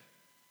today.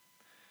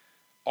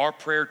 Our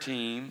prayer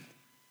team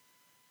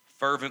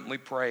fervently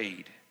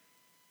prayed.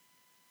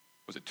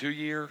 Was it 2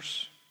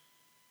 years?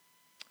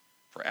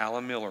 For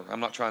Alan Miller. I'm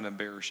not trying to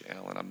embarrass you,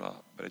 Alan. I'm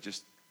not. But it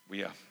just,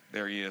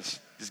 there he is.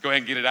 Just go ahead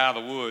and get it out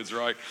of the woods,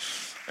 right?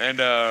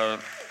 And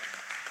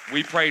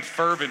we prayed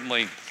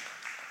fervently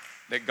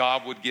that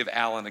God would give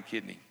Alan a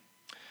kidney.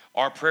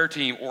 Our prayer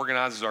team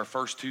organizes our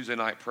first Tuesday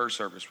night prayer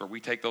service where we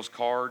take those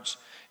cards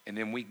and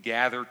then we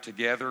gather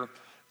together,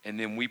 and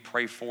then we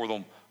pray for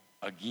them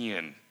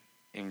again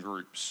in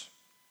groups.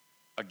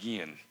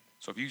 Again.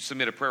 So if you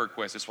submit a prayer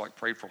request, it's like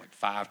pray for like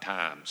 5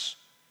 times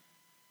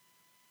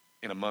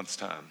in a month's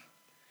time.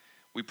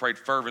 We prayed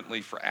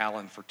fervently for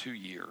Alan for 2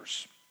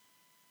 years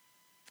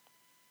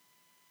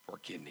for a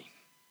kidney.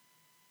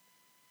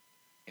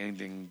 And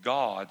then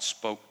God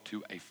spoke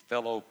to a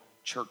fellow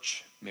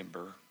church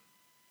member,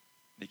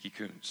 Nikki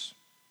Coons.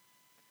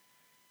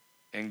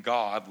 And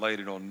God laid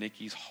it on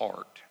Nikki's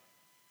heart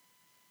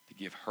to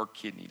give her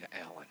kidney to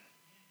Alan.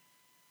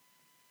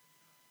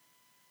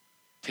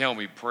 Tell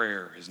me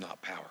prayer is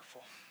not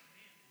powerful.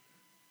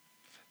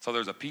 So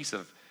there's a piece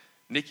of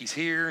Nikki's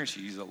here and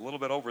she's a little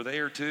bit over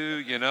there too,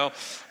 you know.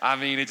 I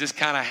mean, it just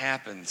kind of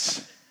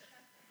happens.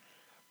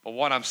 But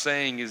what I'm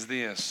saying is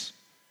this: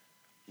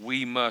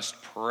 we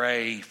must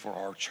pray for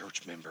our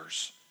church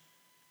members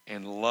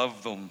and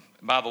love them.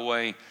 By the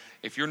way,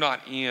 if you're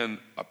not in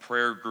a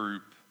prayer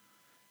group,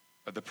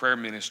 the prayer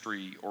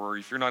ministry, or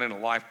if you're not in a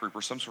life group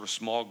or some sort of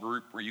small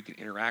group where you can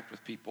interact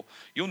with people,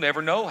 you'll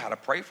never know how to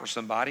pray for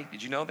somebody.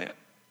 Did you know that?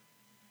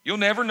 You'll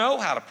never know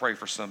how to pray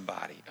for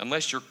somebody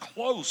unless you're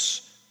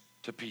close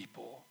to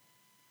people.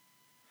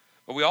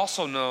 But we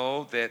also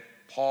know that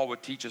Paul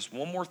would teach us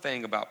one more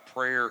thing about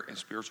prayer and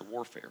spiritual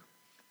warfare,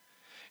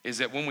 is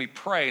that when we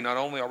pray, not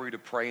only are we to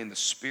pray in the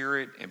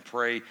Spirit and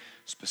pray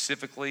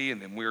specifically, and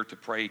then we are to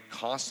pray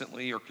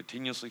constantly or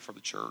continuously for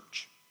the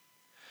church,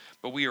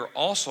 but we are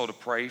also to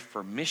pray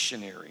for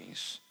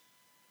missionaries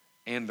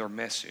and their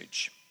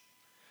message.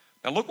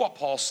 Now look what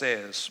Paul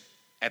says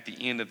at the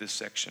end of this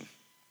section.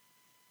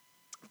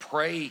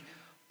 Pray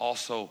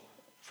also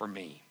for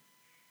me.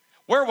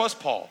 Where was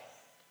Paul?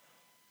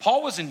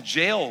 Paul was in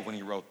jail when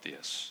he wrote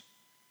this.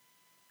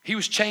 He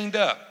was chained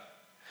up.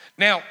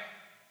 Now,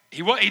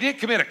 he didn't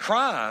commit a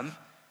crime.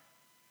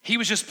 He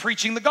was just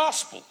preaching the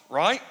gospel,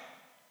 right?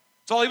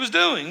 That's all he was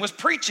doing, was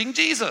preaching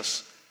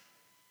Jesus.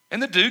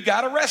 And the dude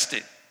got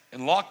arrested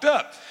and locked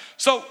up.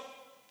 So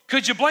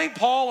could you blame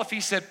Paul if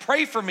he said,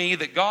 pray for me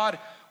that God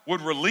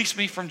would release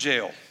me from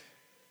jail?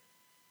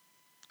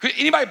 Could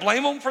anybody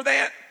blame him for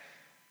that?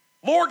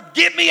 Lord,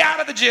 get me out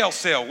of the jail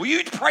cell. Will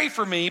you pray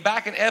for me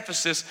back in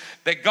Ephesus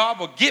that God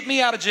will get me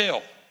out of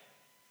jail?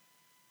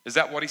 Is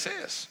that what he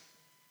says?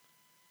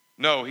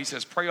 No, he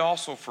says, pray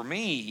also for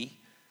me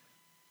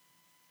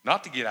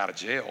not to get out of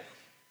jail,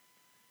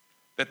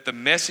 that the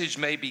message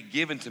may be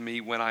given to me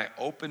when I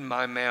open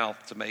my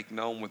mouth to make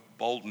known with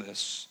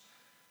boldness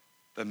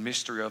the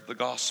mystery of the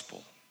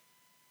gospel.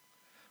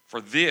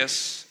 For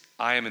this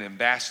I am an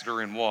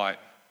ambassador in what?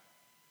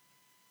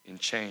 In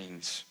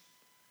chains.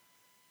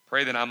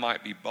 Pray that I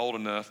might be bold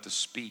enough to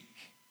speak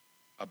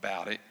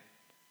about it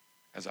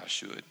as I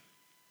should.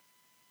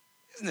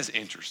 Isn't this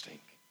interesting?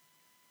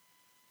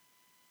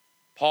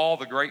 Paul,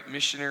 the great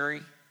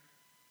missionary,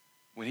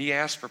 when he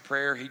asks for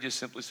prayer, he just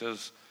simply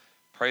says,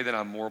 pray that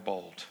I'm more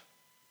bold.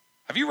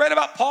 Have you read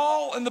about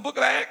Paul in the book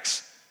of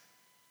Acts?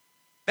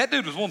 That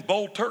dude was one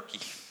bold turkey.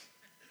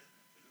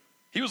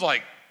 He was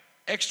like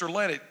extra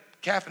leaded,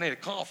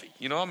 caffeinated coffee.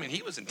 You know, I mean,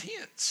 he was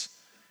intense.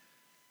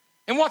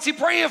 And what's he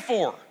praying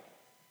for?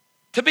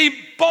 To be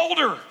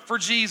bolder for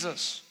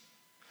Jesus.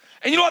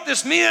 And you know what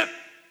this meant?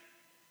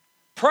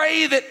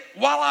 Pray that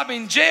while I'm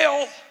in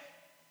jail,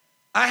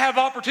 I have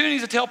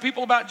opportunities to tell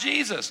people about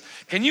Jesus.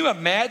 Can you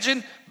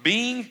imagine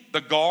being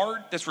the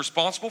guard that's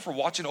responsible for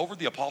watching over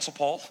the Apostle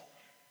Paul?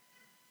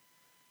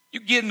 You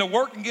get into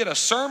work and get a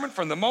sermon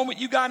from the moment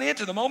you got in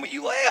to the moment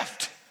you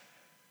left.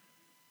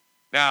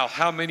 Now,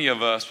 how many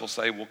of us will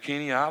say, well,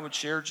 Kenny, I would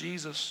share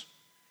Jesus.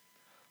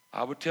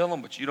 I would tell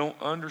them, but you don't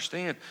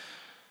understand.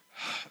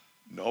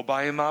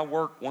 Nobody in my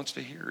work wants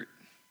to hear it.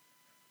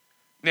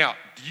 Now,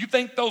 do you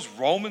think those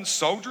Roman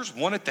soldiers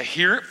wanted to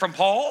hear it from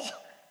Paul?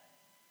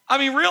 I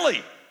mean,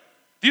 really?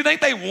 Do you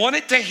think they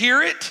wanted to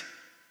hear it?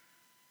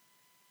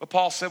 But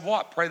Paul said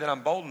what? Pray that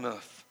I'm bold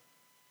enough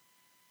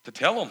to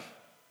tell them.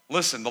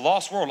 Listen, the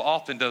lost world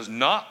often does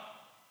not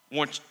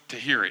want to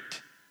hear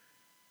it,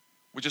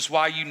 which is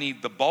why you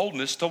need the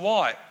boldness to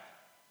what?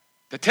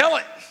 To tell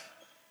it.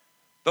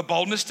 The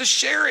boldness to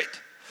share it.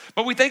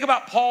 But we think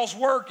about Paul's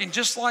work, and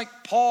just like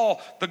Paul,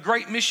 the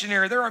great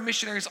missionary, there are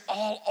missionaries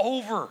all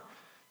over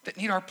that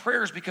need our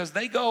prayers because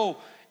they go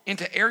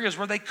into areas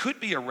where they could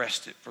be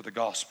arrested for the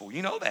gospel.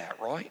 You know that,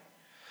 right?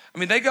 I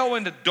mean, they go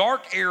into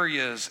dark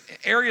areas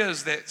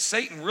that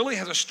Satan really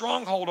has a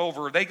stronghold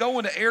over. They go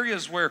into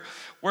areas where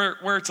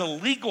it's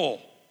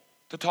illegal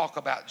to talk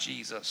about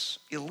Jesus.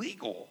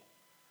 Illegal.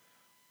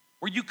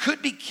 Where you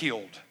could be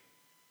killed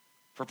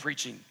for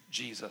preaching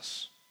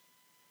Jesus.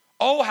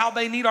 Oh, how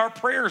they need our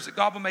prayers that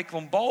God will make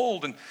them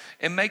bold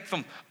and make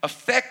them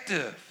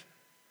effective.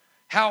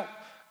 How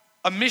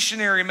a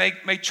missionary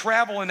may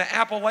travel into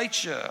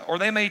Appalachia, or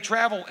they may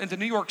travel into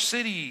New York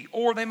City,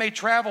 or they may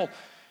travel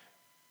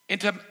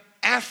into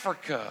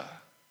Africa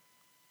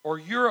or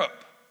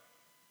Europe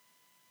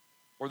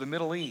or the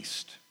Middle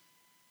East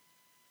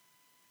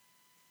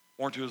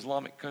or into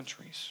Islamic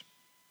countries.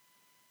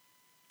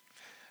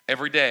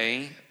 Every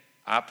day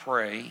I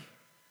pray,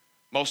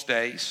 most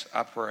days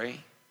I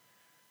pray,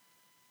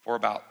 for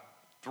about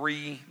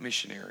 3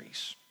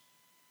 missionaries.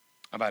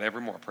 About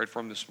every morning. I prayed for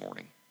them this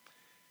morning.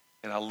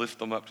 And I lift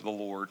them up to the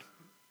Lord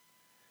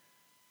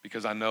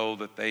because I know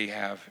that they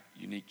have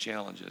unique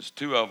challenges.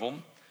 2 of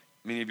them,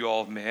 many of you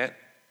all have met,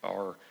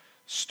 are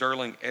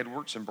Sterling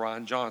Edwards and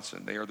Brian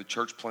Johnson. They are the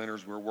church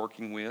planters we're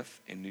working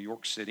with in New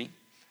York City.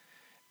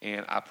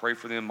 And I pray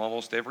for them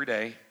almost every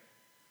day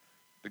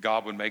that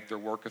God would make their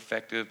work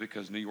effective,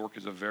 because New York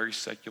is a very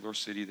secular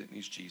city that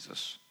needs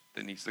Jesus,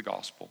 that needs the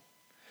gospel.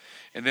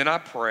 And then I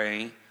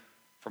pray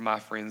for my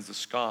friends the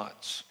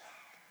Scots.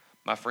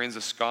 My friends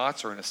the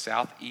Scots are in a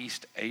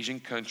Southeast Asian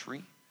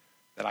country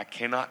that I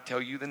cannot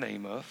tell you the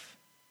name of,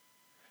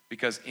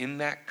 because in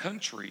that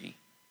country,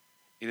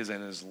 it is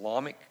an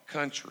Islamic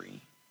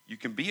country. You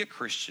can be a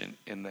Christian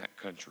in that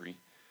country,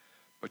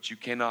 but you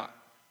cannot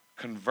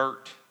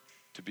convert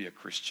to be a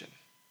Christian.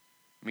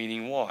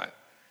 Meaning what?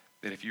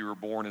 That if you were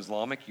born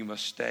Islamic, you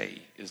must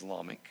stay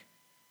Islamic,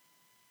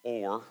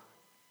 or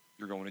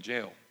you're going to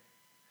jail.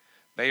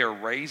 They are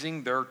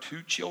raising their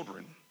 2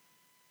 children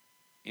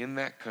in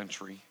that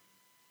country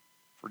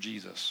for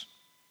Jesus.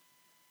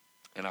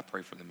 And I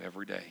pray for them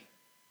every day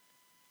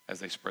as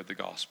they spread the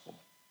gospel.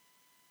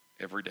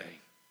 Every day,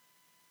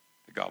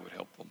 that God would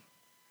help them.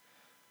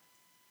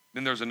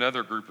 Then there's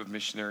another group of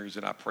missionaries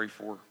that I pray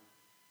for,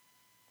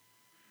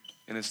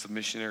 and it's the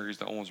missionaries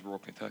to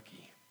Owensboro,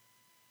 Kentucky.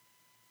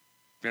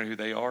 You know who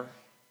they are?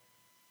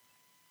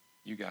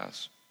 You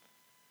guys.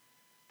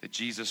 That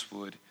Jesus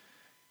would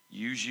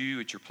use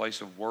you at your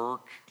place of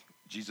work.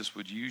 Jesus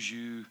would use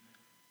you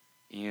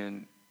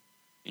in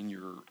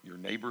your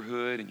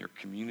neighborhood, in your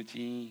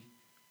community,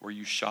 where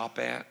you shop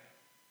at,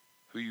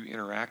 who you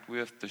interact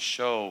with, to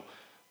show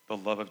the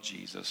love of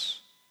Jesus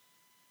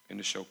and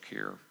to show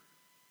care.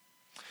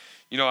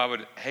 You know, I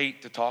would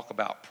hate to talk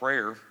about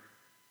prayer,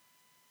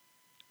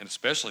 and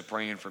especially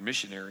praying for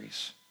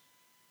missionaries,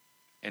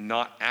 and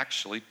not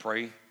actually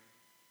pray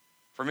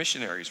for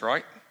missionaries,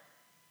 right?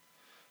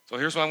 So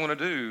here's what I'm going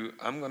to do.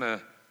 I'm going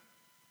to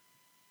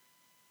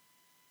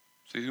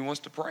see who wants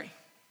to pray.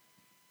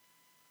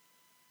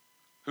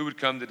 Who would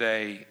come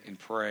today and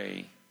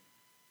pray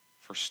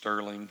for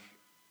Sterling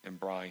and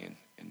Brian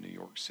in New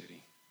York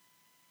City?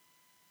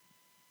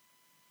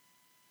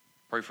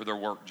 Pray for their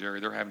work, Jerry.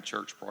 They're having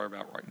church prayer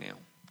about right now.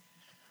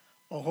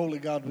 Oh, holy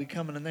God, we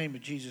come in the name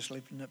of Jesus,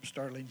 lifting up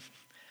Sterling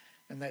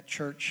and that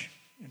church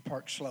in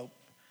Park Slope.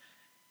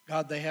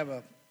 God,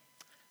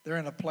 they're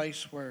in a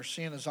place where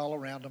sin is all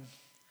around them.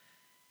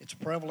 It's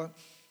prevalent.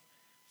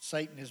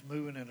 Satan is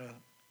moving in a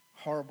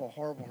horrible,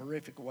 horrible,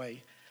 horrific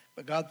way.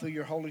 But God, through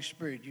your Holy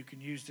Spirit, you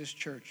can use this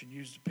church and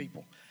use the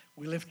people.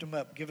 We lift them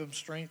up. Give them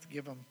strength.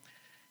 Give them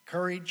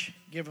courage.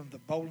 Give them the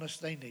boldness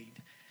they need.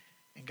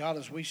 And God,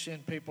 as we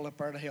send people up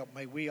there to help,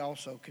 may we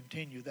also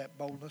continue that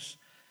boldness.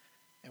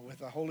 And with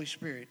the Holy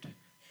Spirit,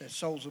 that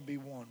souls will be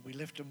won. We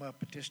lift them up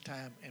at this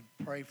time and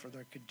pray for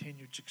their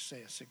continued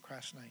success. In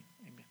Christ's name,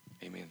 amen.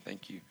 Amen.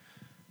 Thank you.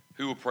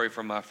 Who will pray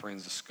for my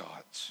friends the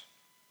Scots,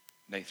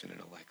 Nathan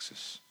and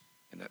Alexis,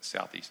 in that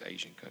Southeast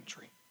Asian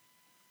country?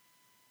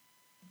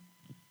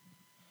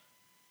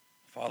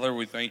 Father,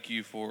 we thank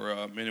you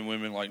for men and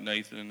women like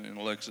Nathan and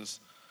Alexis.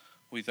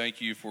 We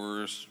thank you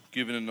for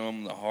giving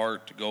them the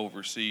heart to go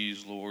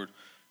overseas, Lord,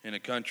 in a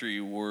country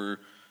where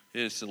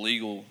it's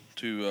illegal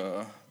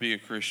to be a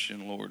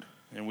Christian, Lord.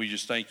 And we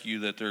just thank you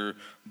that they're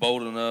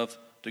bold enough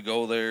to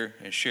go there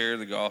and share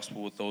the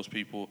gospel with those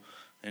people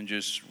and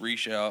just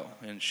reach out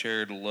and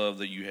share the love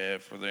that you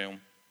have for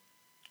them.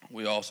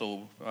 We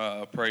also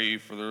pray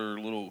for their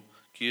little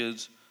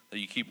kids, that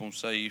you keep them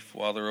safe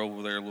while they're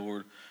over there,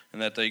 Lord,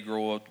 and that they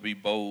grow up to be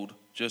bold,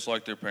 just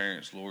like their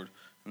parents, Lord,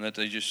 and that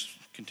they just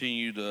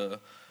continue to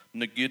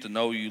get to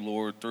know you,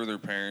 Lord, through their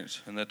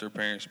parents, and that their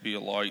parents be a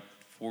light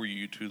for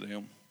you to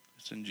them.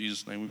 It's in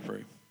Jesus' name we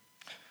pray.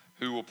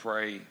 Who will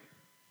pray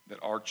that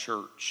our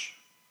church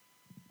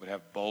would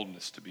have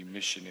boldness to be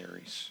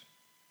missionaries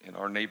in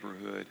our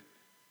neighborhood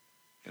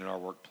and in our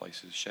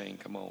workplaces? Shane,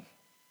 come on.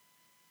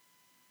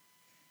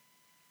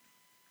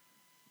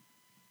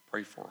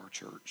 Pray for our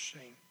church,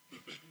 Shane.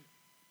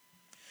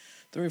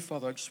 Dear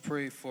Father, I just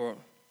pray for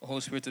the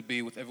Holy Spirit to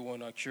be with everyone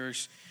in our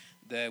church,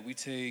 that we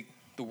take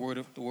the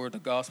word, the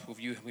gospel of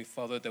you, Heavenly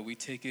Father, that we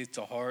take it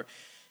to heart,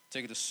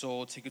 take it to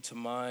soul, take it to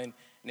mind,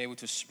 and able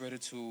to spread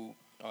it to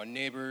our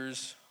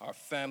neighbors, our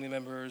family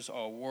members,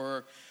 our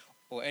work,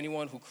 or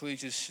anyone who clearly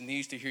just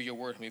needs to hear your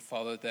word, Heavenly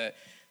Father, that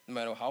no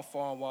matter how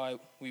far and wide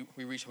we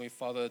reach, Heavenly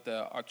Father,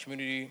 that our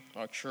community,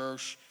 our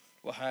church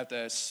will have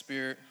that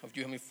spirit of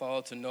you, Heavenly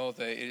Father, to know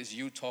that it is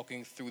you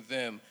talking through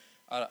them.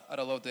 Out of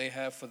the love they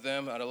have for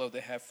them, out of the love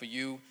they have for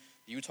you,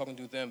 you talking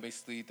to them,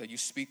 basically, that you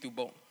speak through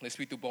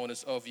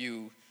boldness of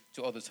you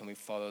to others, Heavenly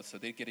Father, so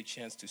they get a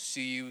chance to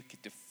see you,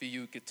 get to feel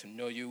you, get to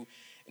know you,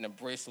 and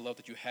embrace the love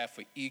that you have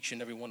for each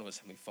and every one of us,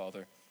 Heavenly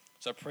Father.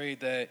 So I pray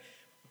that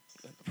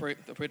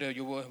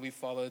you will, Heavenly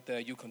Father,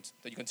 that you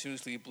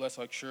continuously bless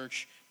our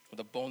church with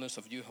the boldness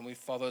of you, Heavenly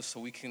Father,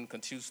 so we can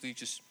continuously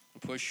just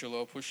push your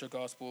love, push your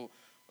gospel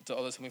to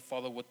others, Heavenly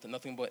Father, with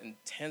nothing but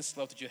intense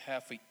love that you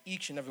have for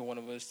each and every one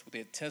of us, with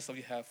the intense love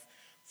you have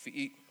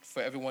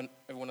for everyone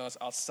else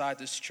outside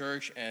this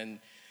church, and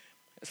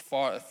as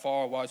far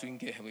as we can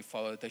get, Heavenly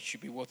Father, that you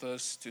be with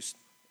us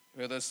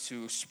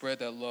to spread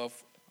that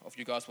love of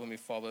your gospel, Heavenly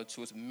Father,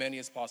 to as many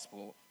as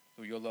possible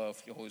through your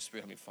love, your Holy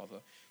Spirit, Heavenly Father.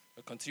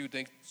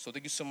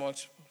 Thank you so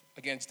much.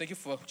 Again, thank you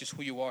for just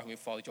who you are, Heavenly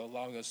Father. You're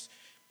allowing us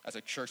as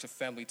a church, a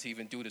family, to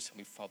even do this,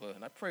 Heavenly Father.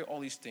 And I pray all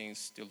these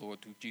things, dear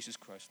Lord, through Jesus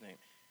Christ's name.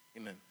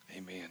 Amen.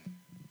 Amen.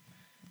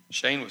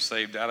 Shane was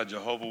saved out of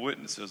Jehovah's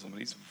Witnessism, and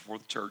he's before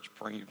the church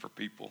praying for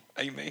people.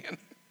 Amen.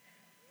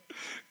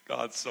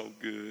 God's so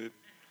good.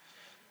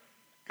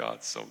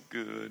 God's so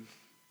good.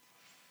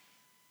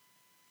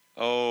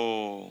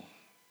 Oh,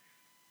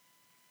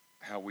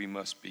 how we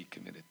must be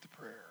committed to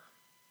prayer.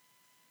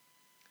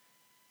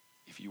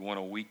 If you want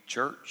a weak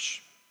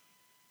church,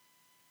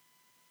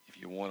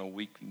 if you want a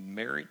weak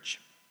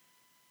marriage,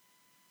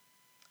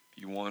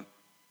 if you want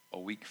a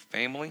weak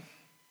family,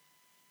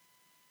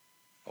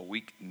 a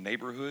weak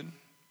neighborhood,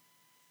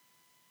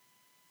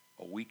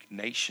 a weak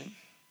nation,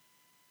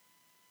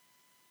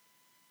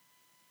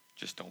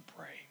 just don't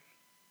pray.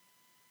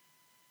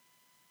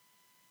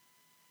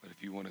 But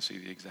if you want to see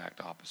the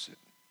exact opposite,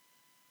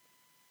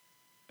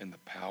 and the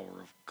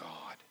power of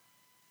God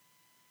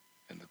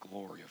and the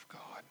glory of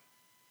God,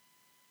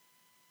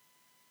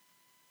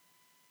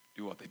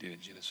 do what they did in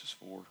Genesis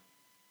 4.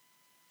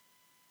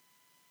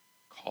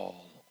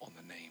 Call on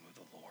the name of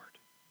the Lord.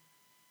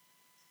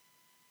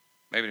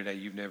 Maybe today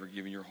you've never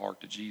given your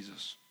heart to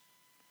Jesus.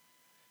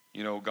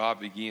 You know, God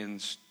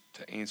begins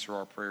to answer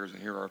our prayers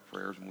and hear our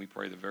prayers when we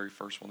pray the very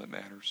first one that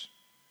matters.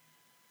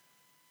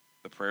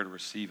 The prayer to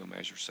receive him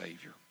as your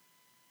Savior.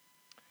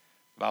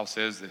 The Bible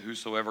says that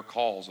whosoever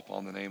calls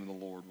upon the name of the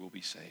Lord will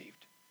be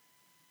saved.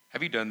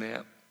 Have you done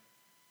that?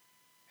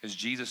 Is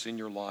Jesus in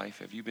your life?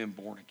 Have you been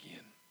born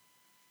again?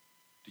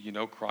 Do you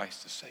know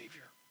Christ as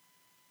Savior?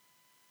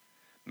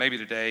 Maybe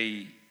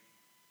today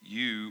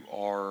you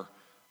are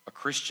a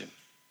Christian.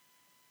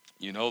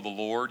 You know the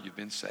Lord, you've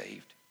been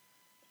saved.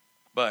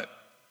 But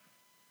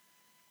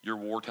your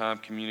wartime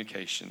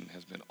communication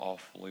has been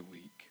awfully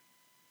weak.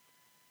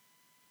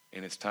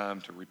 And it's time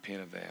to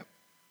repent of that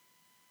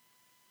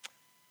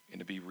and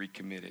to be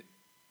recommitted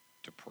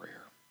to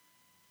prayer.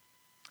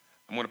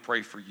 I'm going to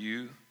pray for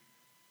you,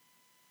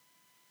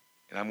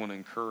 and I'm going to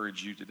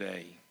encourage you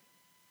today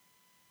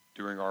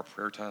during our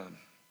prayer time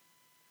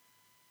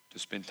to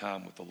spend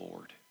time with the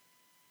Lord,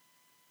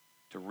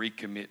 to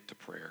recommit to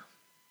prayer,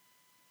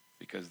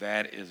 because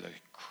that is a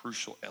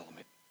crucial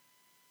element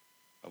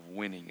of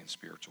winning in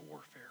spiritual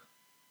warfare.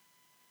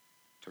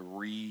 To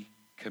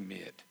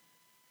recommit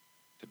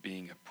to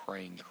being a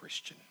praying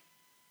Christian.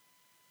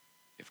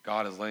 If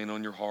God is laying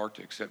on your heart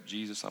to accept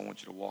Jesus, I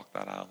want you to walk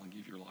that aisle and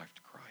give your life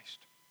to Christ.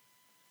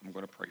 I'm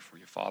going to pray for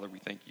you. Father, we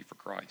thank you for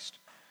Christ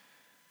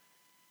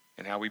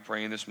and how we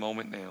pray in this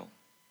moment now.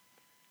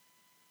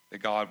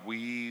 That God,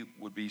 we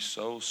would be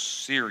so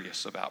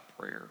serious about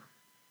prayer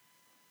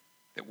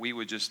that we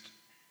would just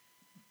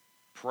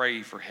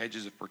pray for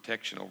hedges of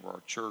protection over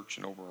our church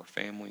and over our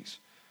families,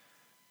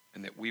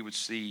 and that we would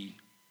see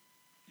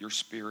your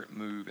Spirit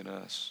move in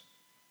us.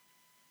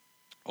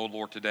 Oh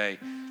Lord, today,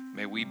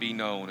 may we be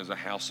known as a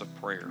house of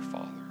prayer,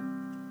 Father.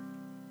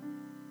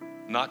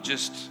 Not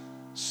just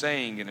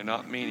saying it and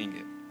not meaning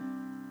it,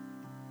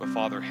 but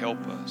Father, help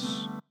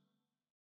us